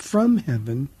from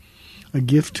heaven, a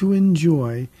gift to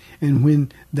enjoy. And when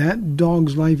that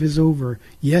dog's life is over,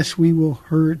 yes, we will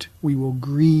hurt, we will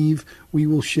grieve, we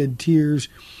will shed tears,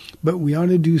 but we ought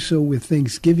to do so with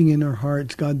thanksgiving in our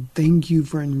hearts. God, thank you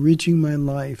for enriching my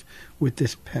life with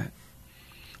this pet.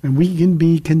 And we can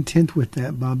be content with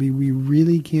that, Bobby. We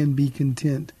really can be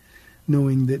content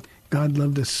knowing that God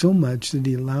loved us so much that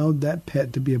he allowed that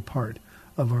pet to be a part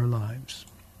of our lives.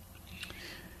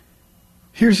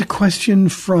 Here's a question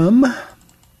from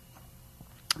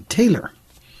Taylor.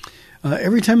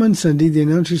 Every time on Sunday, the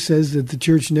announcer says that the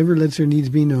church never lets their needs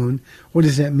be known. What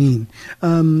does that mean?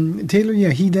 Taylor,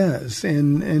 yeah, he does.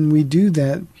 And we do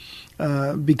that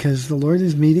because the Lord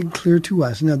has made it clear to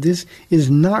us. Now, this is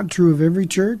not true of every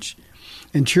church.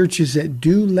 And churches that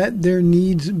do let their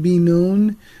needs be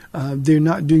known, they're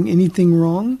not doing anything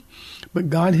wrong. But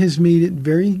God has made it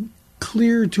very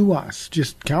clear to us,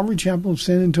 just Calvary Chapel of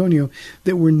San Antonio,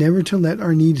 that we're never to let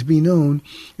our needs be known.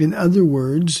 In other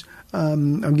words, I'll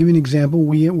give you an example.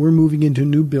 We're moving into a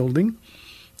new building.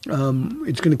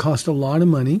 It's going to cost a lot of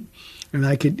money. And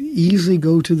I could easily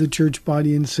go to the church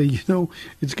body and say, it's going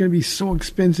to be so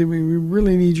expensive and we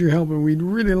really need your help and we'd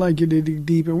really like you to dig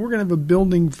deep and we're going to have a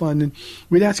building fund and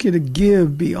we'd ask you to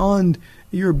give beyond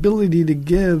your ability to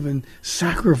give and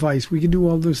sacrifice. We can do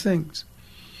all those things.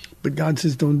 But God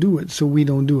says don't do it, so we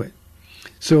don't do it.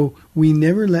 So we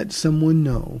never let someone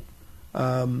know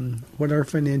what our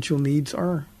financial needs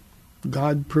are.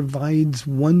 God provides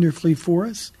wonderfully for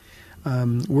us.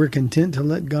 We're content to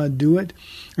let God do it.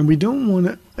 And we don't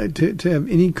want to have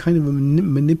any kind of a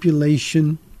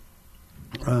manipulation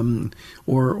or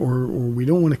we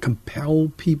don't want to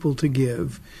compel people to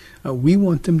give. We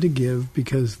want them to give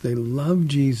because they love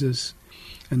Jesus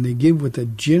and they give with a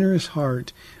generous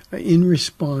heart in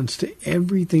response to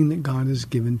everything that God has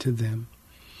given to them.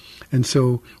 And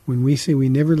so when we say we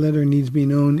never let our needs be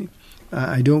known,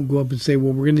 I don't go up and say,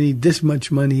 well, we're going to need this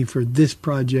much money for this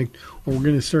project, or we're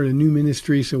going to start a new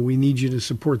ministry, so we need you to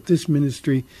support this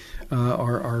ministry.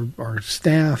 Our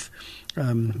staff,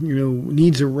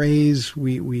 needs a raise.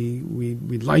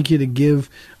 We'd like you to give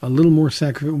a little more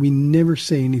sacrifice. We never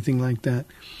say anything like that.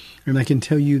 And I can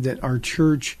tell you that our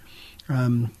church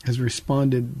has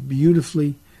responded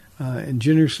beautifully and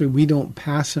generously. We don't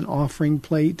pass an offering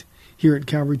plate here at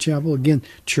Calvary Chapel. Again,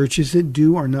 churches that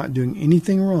do are not doing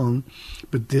anything wrong,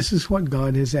 but this is what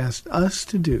God has asked us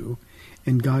to do,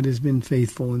 and God has been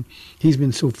faithful, and he's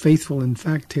been so faithful, in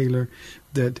fact, Taylor,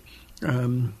 that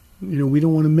we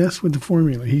don't want to mess with the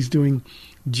formula. He's doing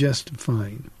just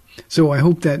fine. So I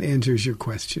hope that answers your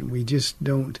question. We just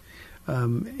don't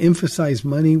emphasize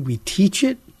money. We teach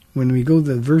it when we go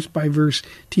the verse-by-verse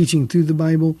teaching through the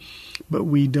Bible, but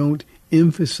we don't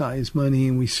emphasize money,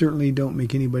 and we certainly don't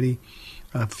make anybody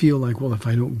feel like, well, if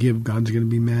I don't give, God's going to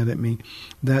be mad at me.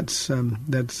 That's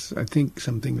I think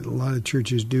something that a lot of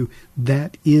churches do.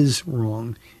 That is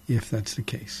wrong if that's the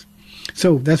case.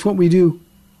 So that's what we do.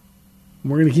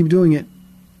 We're going to keep doing it.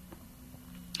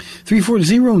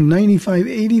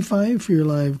 340-9585 for your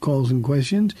live calls and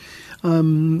questions.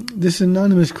 This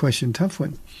anonymous question, tough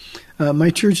one. My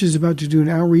church is about to do an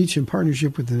outreach in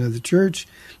partnership with another church.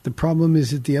 The problem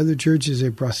is that the other church is a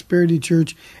prosperity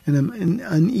church, and I'm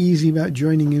uneasy about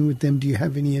joining in with them. Do you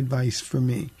have any advice for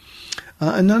me?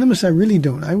 Anonymous, I really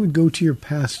don't. I would go to your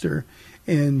pastor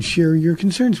and share your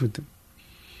concerns with them.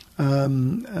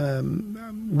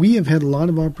 We have had a lot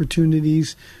of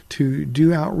opportunities to do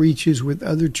outreaches with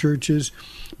other churches,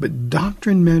 but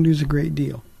doctrine matters a great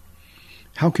deal.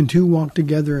 How can two walk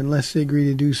together unless they agree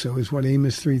to do so, is what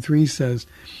Amos 3:3 says.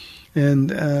 And,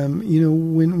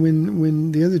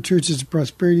 when the other church is a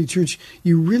prosperity church,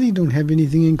 you really don't have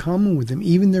anything in common with them.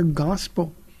 Even their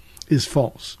gospel is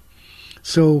false.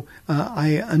 So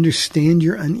I understand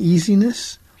your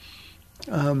uneasiness.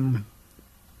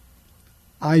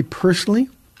 I personally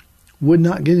would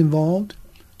not get involved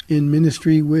in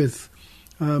ministry with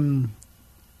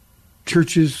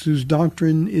churches whose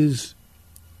doctrine is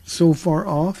so far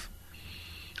off.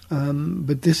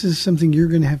 But this is something you're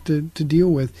going to have to deal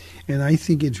with. And I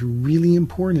think it's really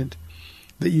important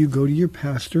that you go to your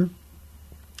pastor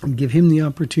and give him the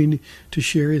opportunity to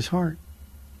share his heart.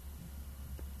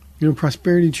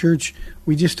 Prosperity Church,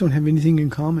 we just don't have anything in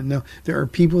common. Now, there are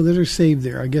people that are saved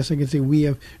there. I guess I could say we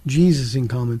have Jesus in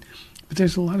common. But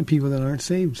there's a lot of people that aren't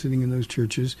saved sitting in those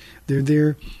churches. They're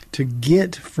there to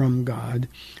get from God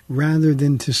rather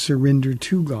than to surrender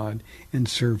to God and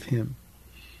serve him.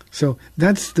 So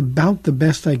that's about the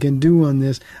best I can do on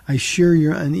this. I share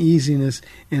your uneasiness,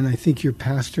 and I think your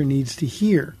pastor needs to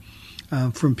hear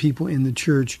from people in the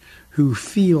church who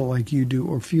feel like you do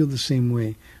or feel the same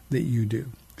way that you do.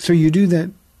 So you do that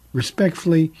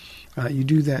respectfully. You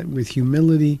do that with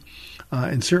humility.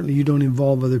 And certainly you don't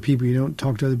involve other people. You don't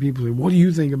talk to other people. Say, what do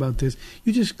you think about this?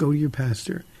 You just go to your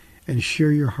pastor and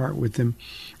share your heart with them.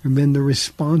 And then the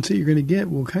response that you're going to get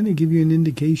will kind of give you an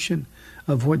indication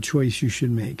of what choice you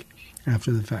should make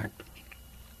after the fact.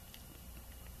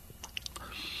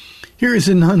 Here is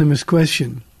an anonymous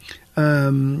question.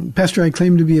 Pastor, I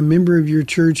claim to be a member of your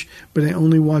church, but I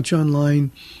only watch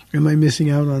online. Am I missing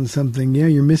out on something? Yeah,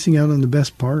 you're missing out on the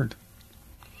best part.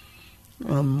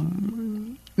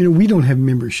 We don't have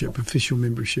membership, official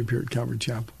membership here at Calvary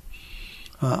Chapel.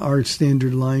 Our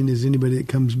standard line is anybody that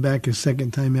comes back a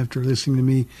second time after listening to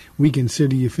me, we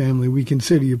consider you family. We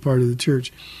consider you part of the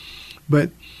church.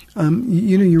 But,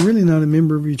 you're really not a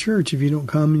member of your church if you don't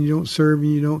come and you don't serve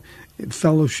and you don't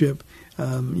fellowship.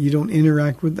 You don't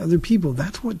interact with other people.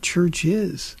 That's what church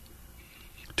is.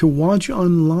 To watch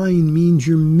online means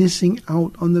you're missing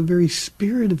out on the very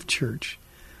spirit of church.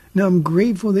 Now, I'm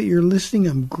grateful that you're listening.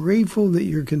 I'm grateful that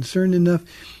you're concerned enough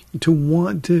to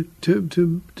want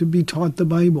to be taught the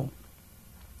Bible.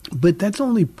 But that's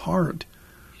only part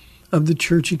of the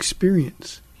church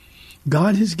experience.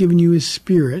 God has given you His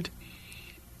Spirit.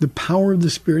 The power of the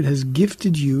Spirit has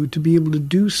gifted you to be able to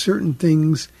do certain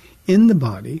things in the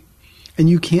body, and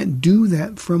you can't do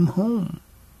that from home.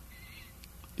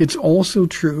 It's also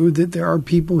true that there are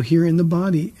people here in the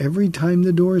body. Every time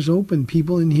the door is open,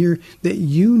 people in here that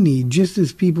you need. Just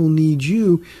as people need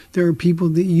you, there are people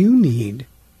that you need.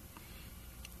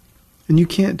 And you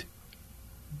can't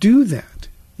do that.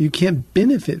 You can't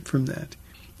benefit from that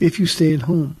if you stay at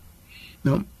home.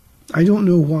 Now, I don't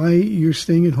know why you're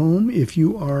staying at home. If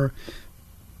you are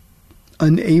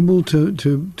unable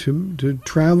to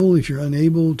travel, if you're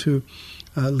unable to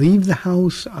leave the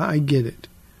house, I get it.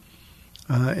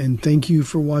 And thank you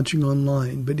for watching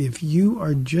online. But if you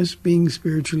are just being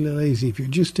spiritually lazy, if you're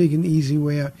just taking the easy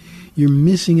way out, you're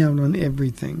missing out on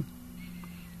everything.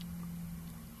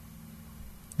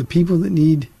 The people that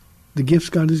need the gifts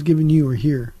God has given you are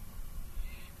here.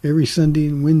 Every Sunday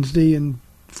and Wednesday and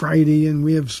Friday, and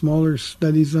we have smaller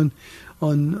studies on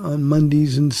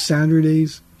Mondays and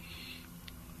Saturdays.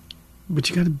 But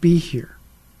you got to be here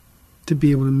to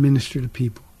be able to minister to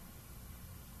people.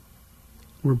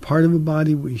 We're part of a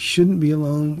body. We shouldn't be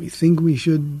alone. We think we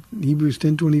should. Hebrews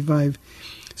 10:25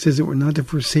 says that we're not to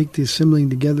forsake the assembling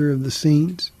together of the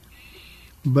saints,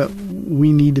 but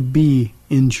we need to be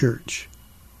in church.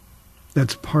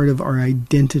 That's part of our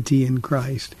identity in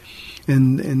Christ.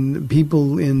 And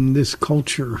people in this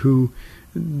culture who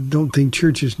don't think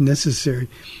church is necessary,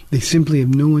 they simply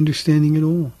have no understanding at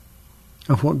all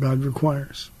of what God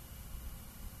requires.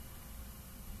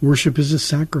 Worship is a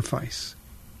sacrifice.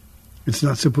 It's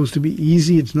not supposed to be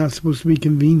easy. It's not supposed to be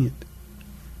convenient.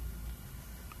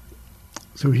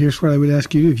 So here's what I would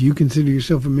ask you. If you consider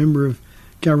yourself a member of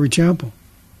Calvary Chapel,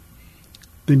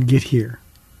 then get here.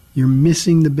 You're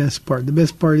missing the best part. The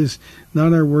best part is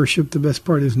not our worship. The best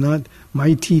part is not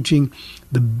my teaching.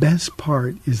 The best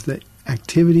part is the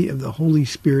activity of the Holy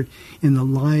Spirit in the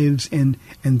lives and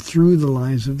through the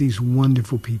lives of these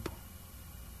wonderful people.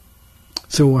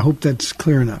 So I hope that's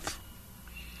clear enough.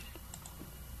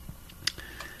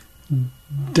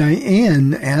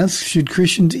 Diane asks, should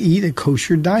Christians eat a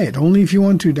kosher diet? Only if you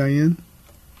want to, Diane.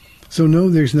 So no,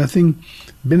 there's nothing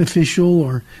beneficial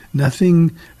or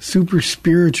nothing super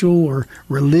spiritual or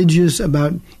religious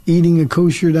about eating a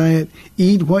kosher diet.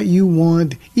 Eat what you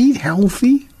want. Eat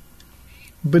healthy.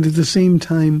 But at the same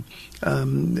time,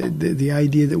 the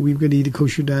idea that we've got to eat a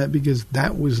kosher diet because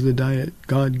that was the diet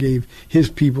God gave His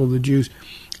people, the Jews,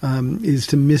 is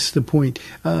to miss the point.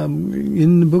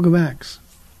 In the book of Acts,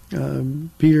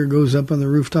 Peter goes up on the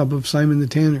rooftop of Simon the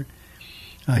Tanner.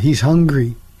 He's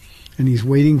hungry, and he's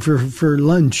waiting for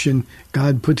lunch, and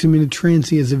God puts him in a trance.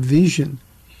 He has a vision,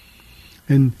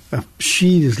 and a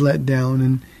sheet is let down,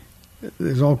 and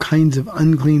there's all kinds of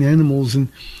unclean animals, and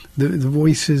the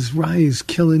voice says, rise,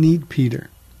 kill and eat, Peter.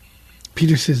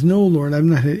 Peter says, no, Lord, I've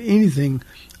not had anything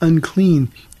unclean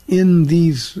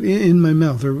in my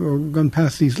mouth or gone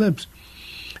past these lips.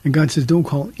 And God says, don't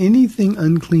call anything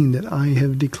unclean that I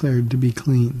have declared to be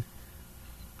clean.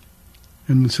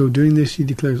 And so doing this, He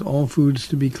declares all foods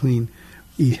to be clean.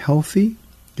 Eat healthy,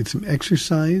 get some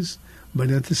exercise, but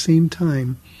at the same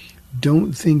time,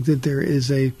 don't think that there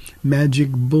is a magic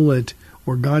bullet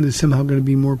or God is somehow going to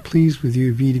be more pleased with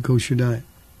you if you eat a kosher diet.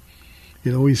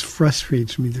 It always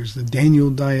frustrates me. There's the Daniel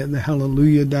diet, the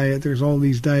Hallelujah diet. There's all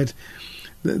these diets.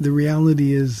 The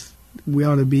reality is we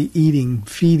ought to be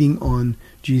feeding on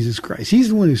Jesus Christ. He's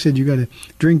the one who said you got to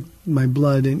drink my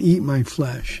blood and eat my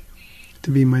flesh to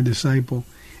be my disciple.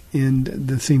 And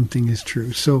the same thing is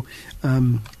true. So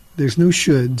there's no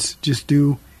shoulds. Just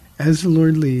do as the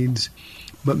Lord leads,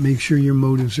 but make sure your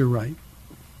motives are right.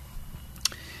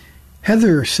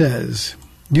 Heather says,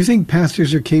 do you think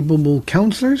pastors are capable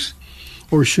counselors,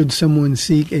 or should someone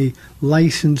seek a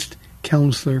licensed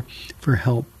counselor for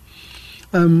help?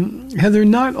 Heather,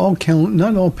 not all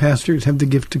pastors have the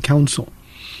gift to counsel.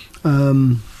 We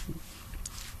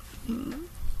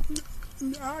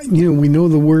know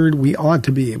the word, we ought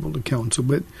to be able to counsel,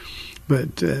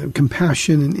 but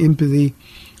compassion and empathy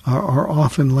are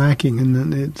often lacking,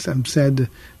 and I'm sad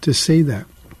to say that.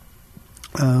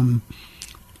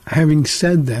 Having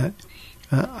said that,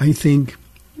 I think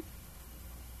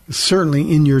certainly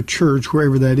in your church,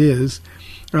 wherever that is,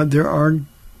 there are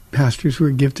pastors who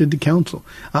are gifted to counsel.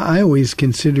 I always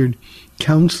considered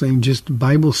counseling just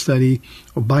Bible study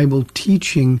or Bible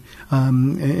teaching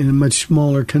in a much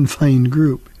smaller, confined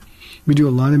group. We do a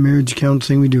lot of marriage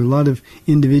counseling. We do a lot of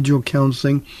individual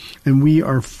counseling. And we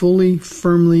are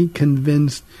firmly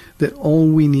convinced that all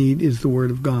we need is the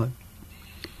Word of God.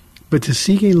 But to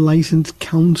seek a licensed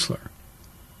counselor,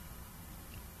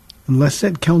 unless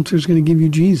that counselor is going to give you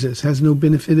Jesus, has no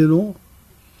benefit at all.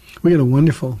 We got a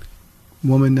wonderful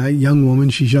woman, a young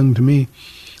woman, she's young to me,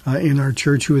 in our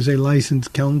church who is a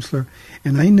licensed counselor.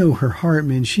 And I know her heart,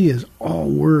 man, she is all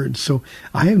words. So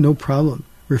I have no problem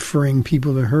referring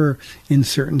people to her in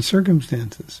certain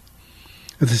circumstances.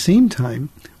 At the same time,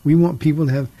 we want people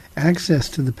to have access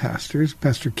to the pastors.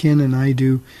 Pastor Ken and I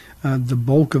do the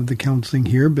bulk of the counseling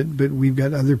here, but we've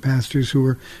got other pastors who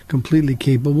are completely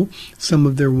capable. Some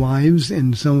of their wives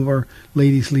and some of our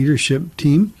ladies leadership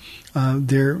team,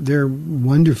 they're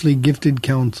wonderfully gifted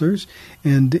counselors,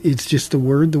 and it's just the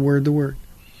word.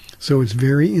 So it's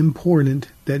very important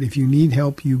that if you need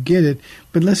help, you get it.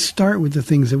 But let's start with the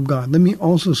things of God. Let me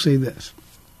also say this.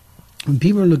 When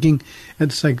people are looking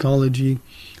at psychology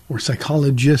or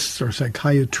psychologists or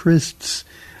psychiatrists,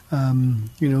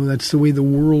 that's the way the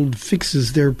world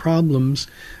fixes their problems.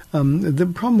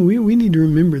 The problem, we need to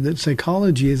remember that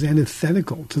psychology is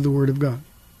antithetical to the Word of God.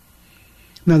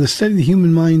 Now, the study of the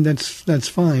human mind, that's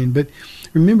fine. But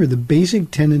remember, the basic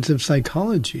tenets of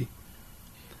psychology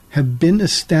have been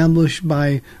established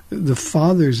by the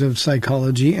fathers of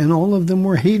psychology, and all of them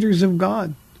were haters of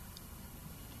God.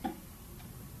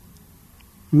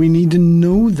 We need to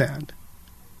know that.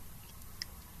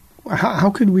 How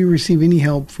could we receive any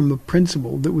help from a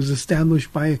principle that was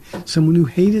established by someone who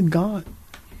hated God?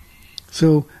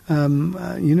 So,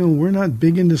 we're not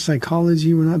big into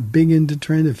psychology. We're not big into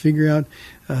trying to figure out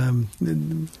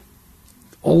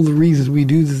all the reasons we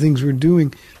do the things we're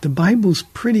doing. The Bible's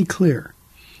pretty clear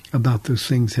about those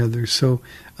things, Heather. So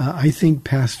I think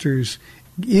pastors,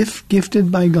 if gifted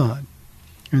by God,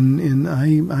 and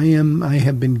I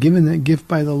have been given that gift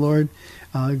by the Lord.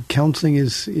 Counseling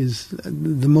is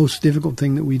the most difficult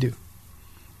thing that we do.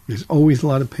 There's always a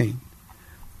lot of pain,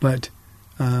 but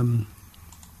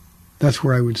that's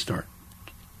where I would start.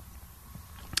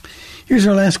 Here's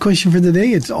our last question for the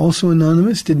day. It's also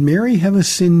anonymous. Did Mary have a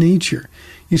sin nature?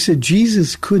 You said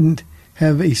Jesus couldn't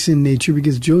have a sin nature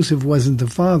because Joseph wasn't the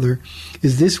father.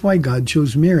 Is this why God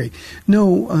chose Mary?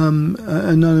 No,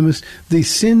 anonymous. The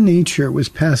sin nature was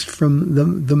passed from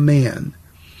the man.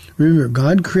 Remember,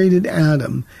 God created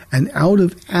Adam, and out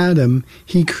of Adam,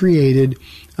 he created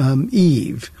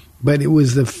Eve. But it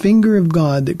was the finger of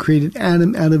God that created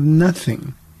Adam out of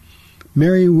nothing.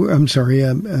 Eve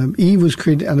was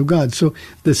created out of God. So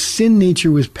the sin nature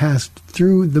was passed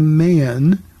through the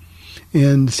man.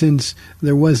 And since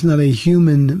there was not a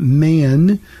human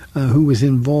man who was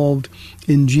involved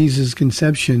in Jesus'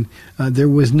 conception, there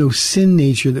was no sin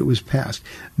nature that was passed.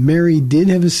 Mary did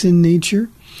have a sin nature.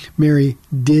 Mary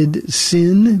did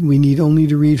sin. We need only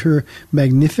to read her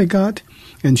Magnificat,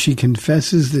 and she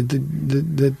confesses that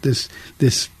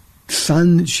this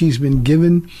son that she's been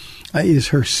given is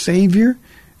her Savior.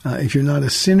 If you're not a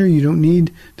sinner, you don't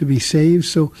need to be saved.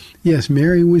 So, yes,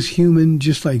 Mary was human,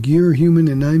 just like you're human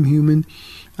and I'm human.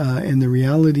 And the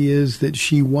reality is that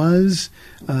she was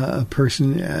a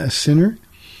sinner.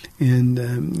 And,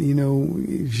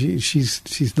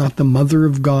 she's not the mother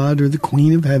of God or the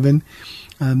queen of heaven.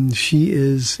 She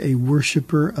is a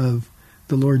worshiper of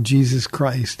the Lord Jesus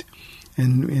Christ.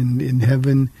 And in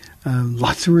heaven,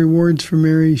 lots of rewards for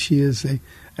Mary. She is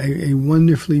a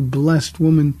wonderfully blessed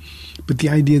woman, but the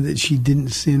idea that she didn't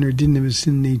sin or didn't have a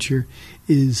sin nature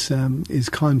is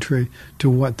contrary to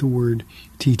what the Word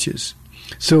teaches.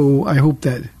 So I hope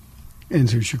that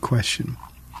answers your question.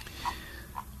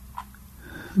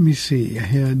 Let me see. I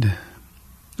had...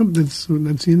 Oh, that's the end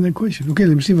of that question. Okay,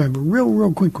 let me see if I have a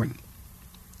real quick one.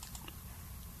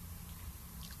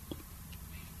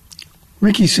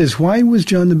 Ricky says, why was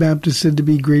John the Baptist said to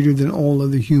be greater than all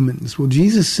other humans? Well,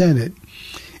 Jesus said it,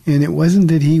 and it wasn't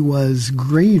that he was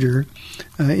greater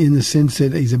in the sense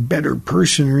that he's a better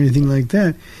person or anything like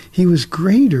that. He was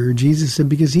greater, Jesus said,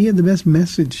 because he had the best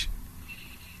message.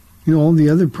 You know, all the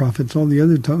other prophets, all the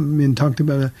other men talked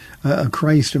about a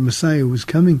Christ, a Messiah who was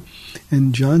coming,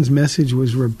 and John's message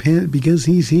was repent because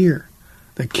he's here.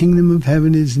 The kingdom of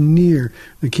heaven is near.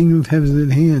 The kingdom of heaven is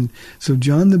at hand. So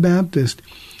John the Baptist,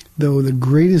 though the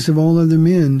greatest of all other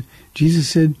men, Jesus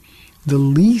said, the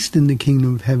least in the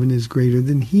kingdom of heaven is greater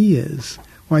than he is.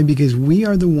 Why? Because we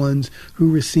are the ones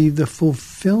who receive the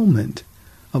fulfillment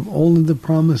of all of the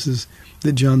promises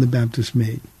that John the Baptist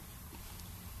made.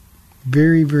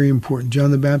 Very, very important. John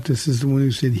the Baptist is the one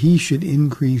who said, he should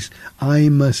increase, I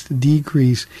must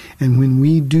decrease. And when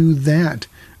we do that,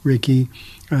 Ricky,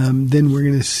 then we're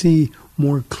going to see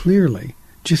more clearly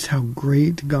just how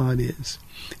great God is.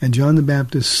 And John the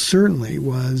Baptist certainly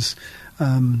was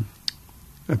a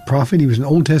prophet. He was an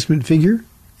Old Testament figure,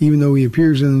 even though he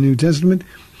appears in the New Testament.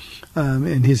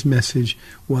 And his message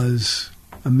was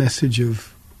a message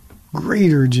of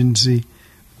great urgency.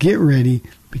 Get ready,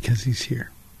 because he's here.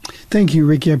 Thank you,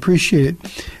 Ricky. I appreciate it.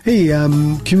 Hey,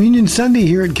 Communion Sunday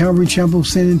here at Calvary Chapel of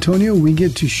San Antonio. We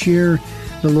get to share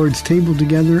the Lord's table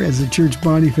together as a church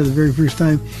body for the very first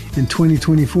time in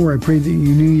 2024. I pray that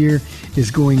your new year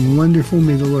is going wonderful.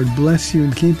 May the Lord bless you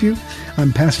and keep you.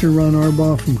 I'm Pastor Ron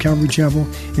Arbaugh from Calvary Chapel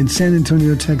in San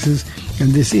Antonio, Texas,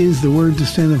 and this is The Word to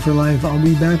Stand Up for Life. I'll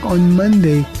be back on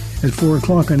Monday at 4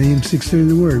 o'clock on AM 630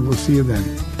 The Word. We'll see you then.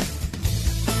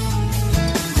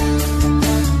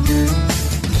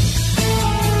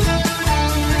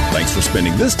 Thanks for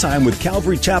spending this time with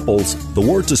Calvary Chapel's The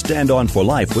Word to Stand On for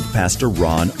Life with Pastor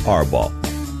Ron Arbaugh.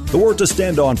 The Word to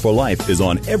Stand On for Life is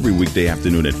on every weekday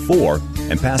afternoon at 4,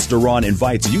 and Pastor Ron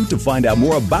invites you to find out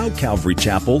more about Calvary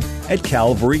Chapel at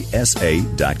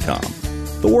calvarysa.com.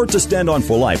 The Word to Stand On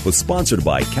for Life was sponsored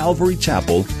by Calvary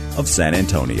Chapel of San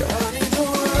Antonio.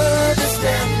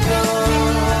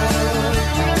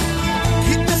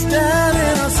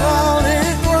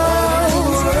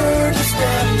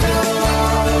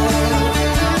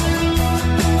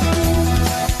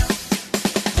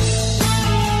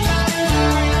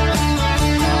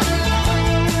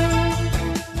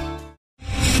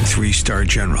 Three-star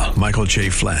General Michael J.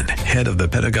 Flynn, head of the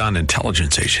Pentagon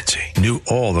Intelligence Agency, knew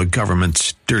all the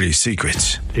government's dirty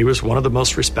secrets. He was one of the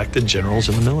most respected generals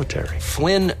in the military.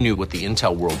 Flynn knew what the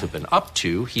intel world had been up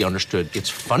to. He understood its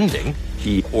funding.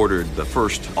 He ordered the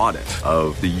first audit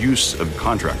of the use of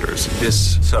contractors.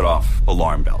 This set off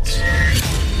alarm bells.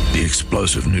 The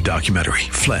explosive new documentary,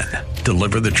 Flynn,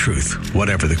 Deliver the Truth,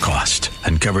 Whatever the Cost,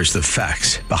 uncovers the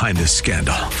facts behind this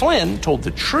scandal. Flynn told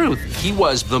the truth. He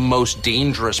was the most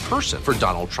dangerous person for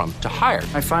Donald Trump to hire.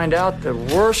 I find out the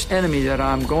worst enemy that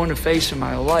I'm going to face in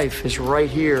my life is right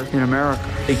here in America.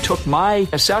 They took my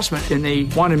assessment and they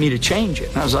wanted me to change it.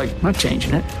 And I was like, I'm not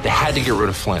changing it. They had to get rid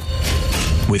of Flynn.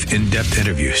 With in-depth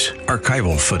interviews,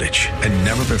 archival footage, and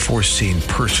never-before-seen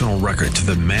personal records of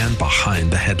the man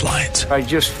behind the headlines. I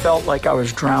just felt like I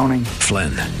was drowning.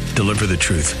 Flynn, Deliver the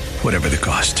Truth, Whatever the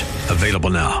Cost.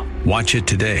 Available now. Watch it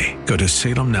today. Go to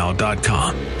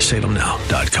salemnow.com.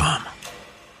 salemnow.com.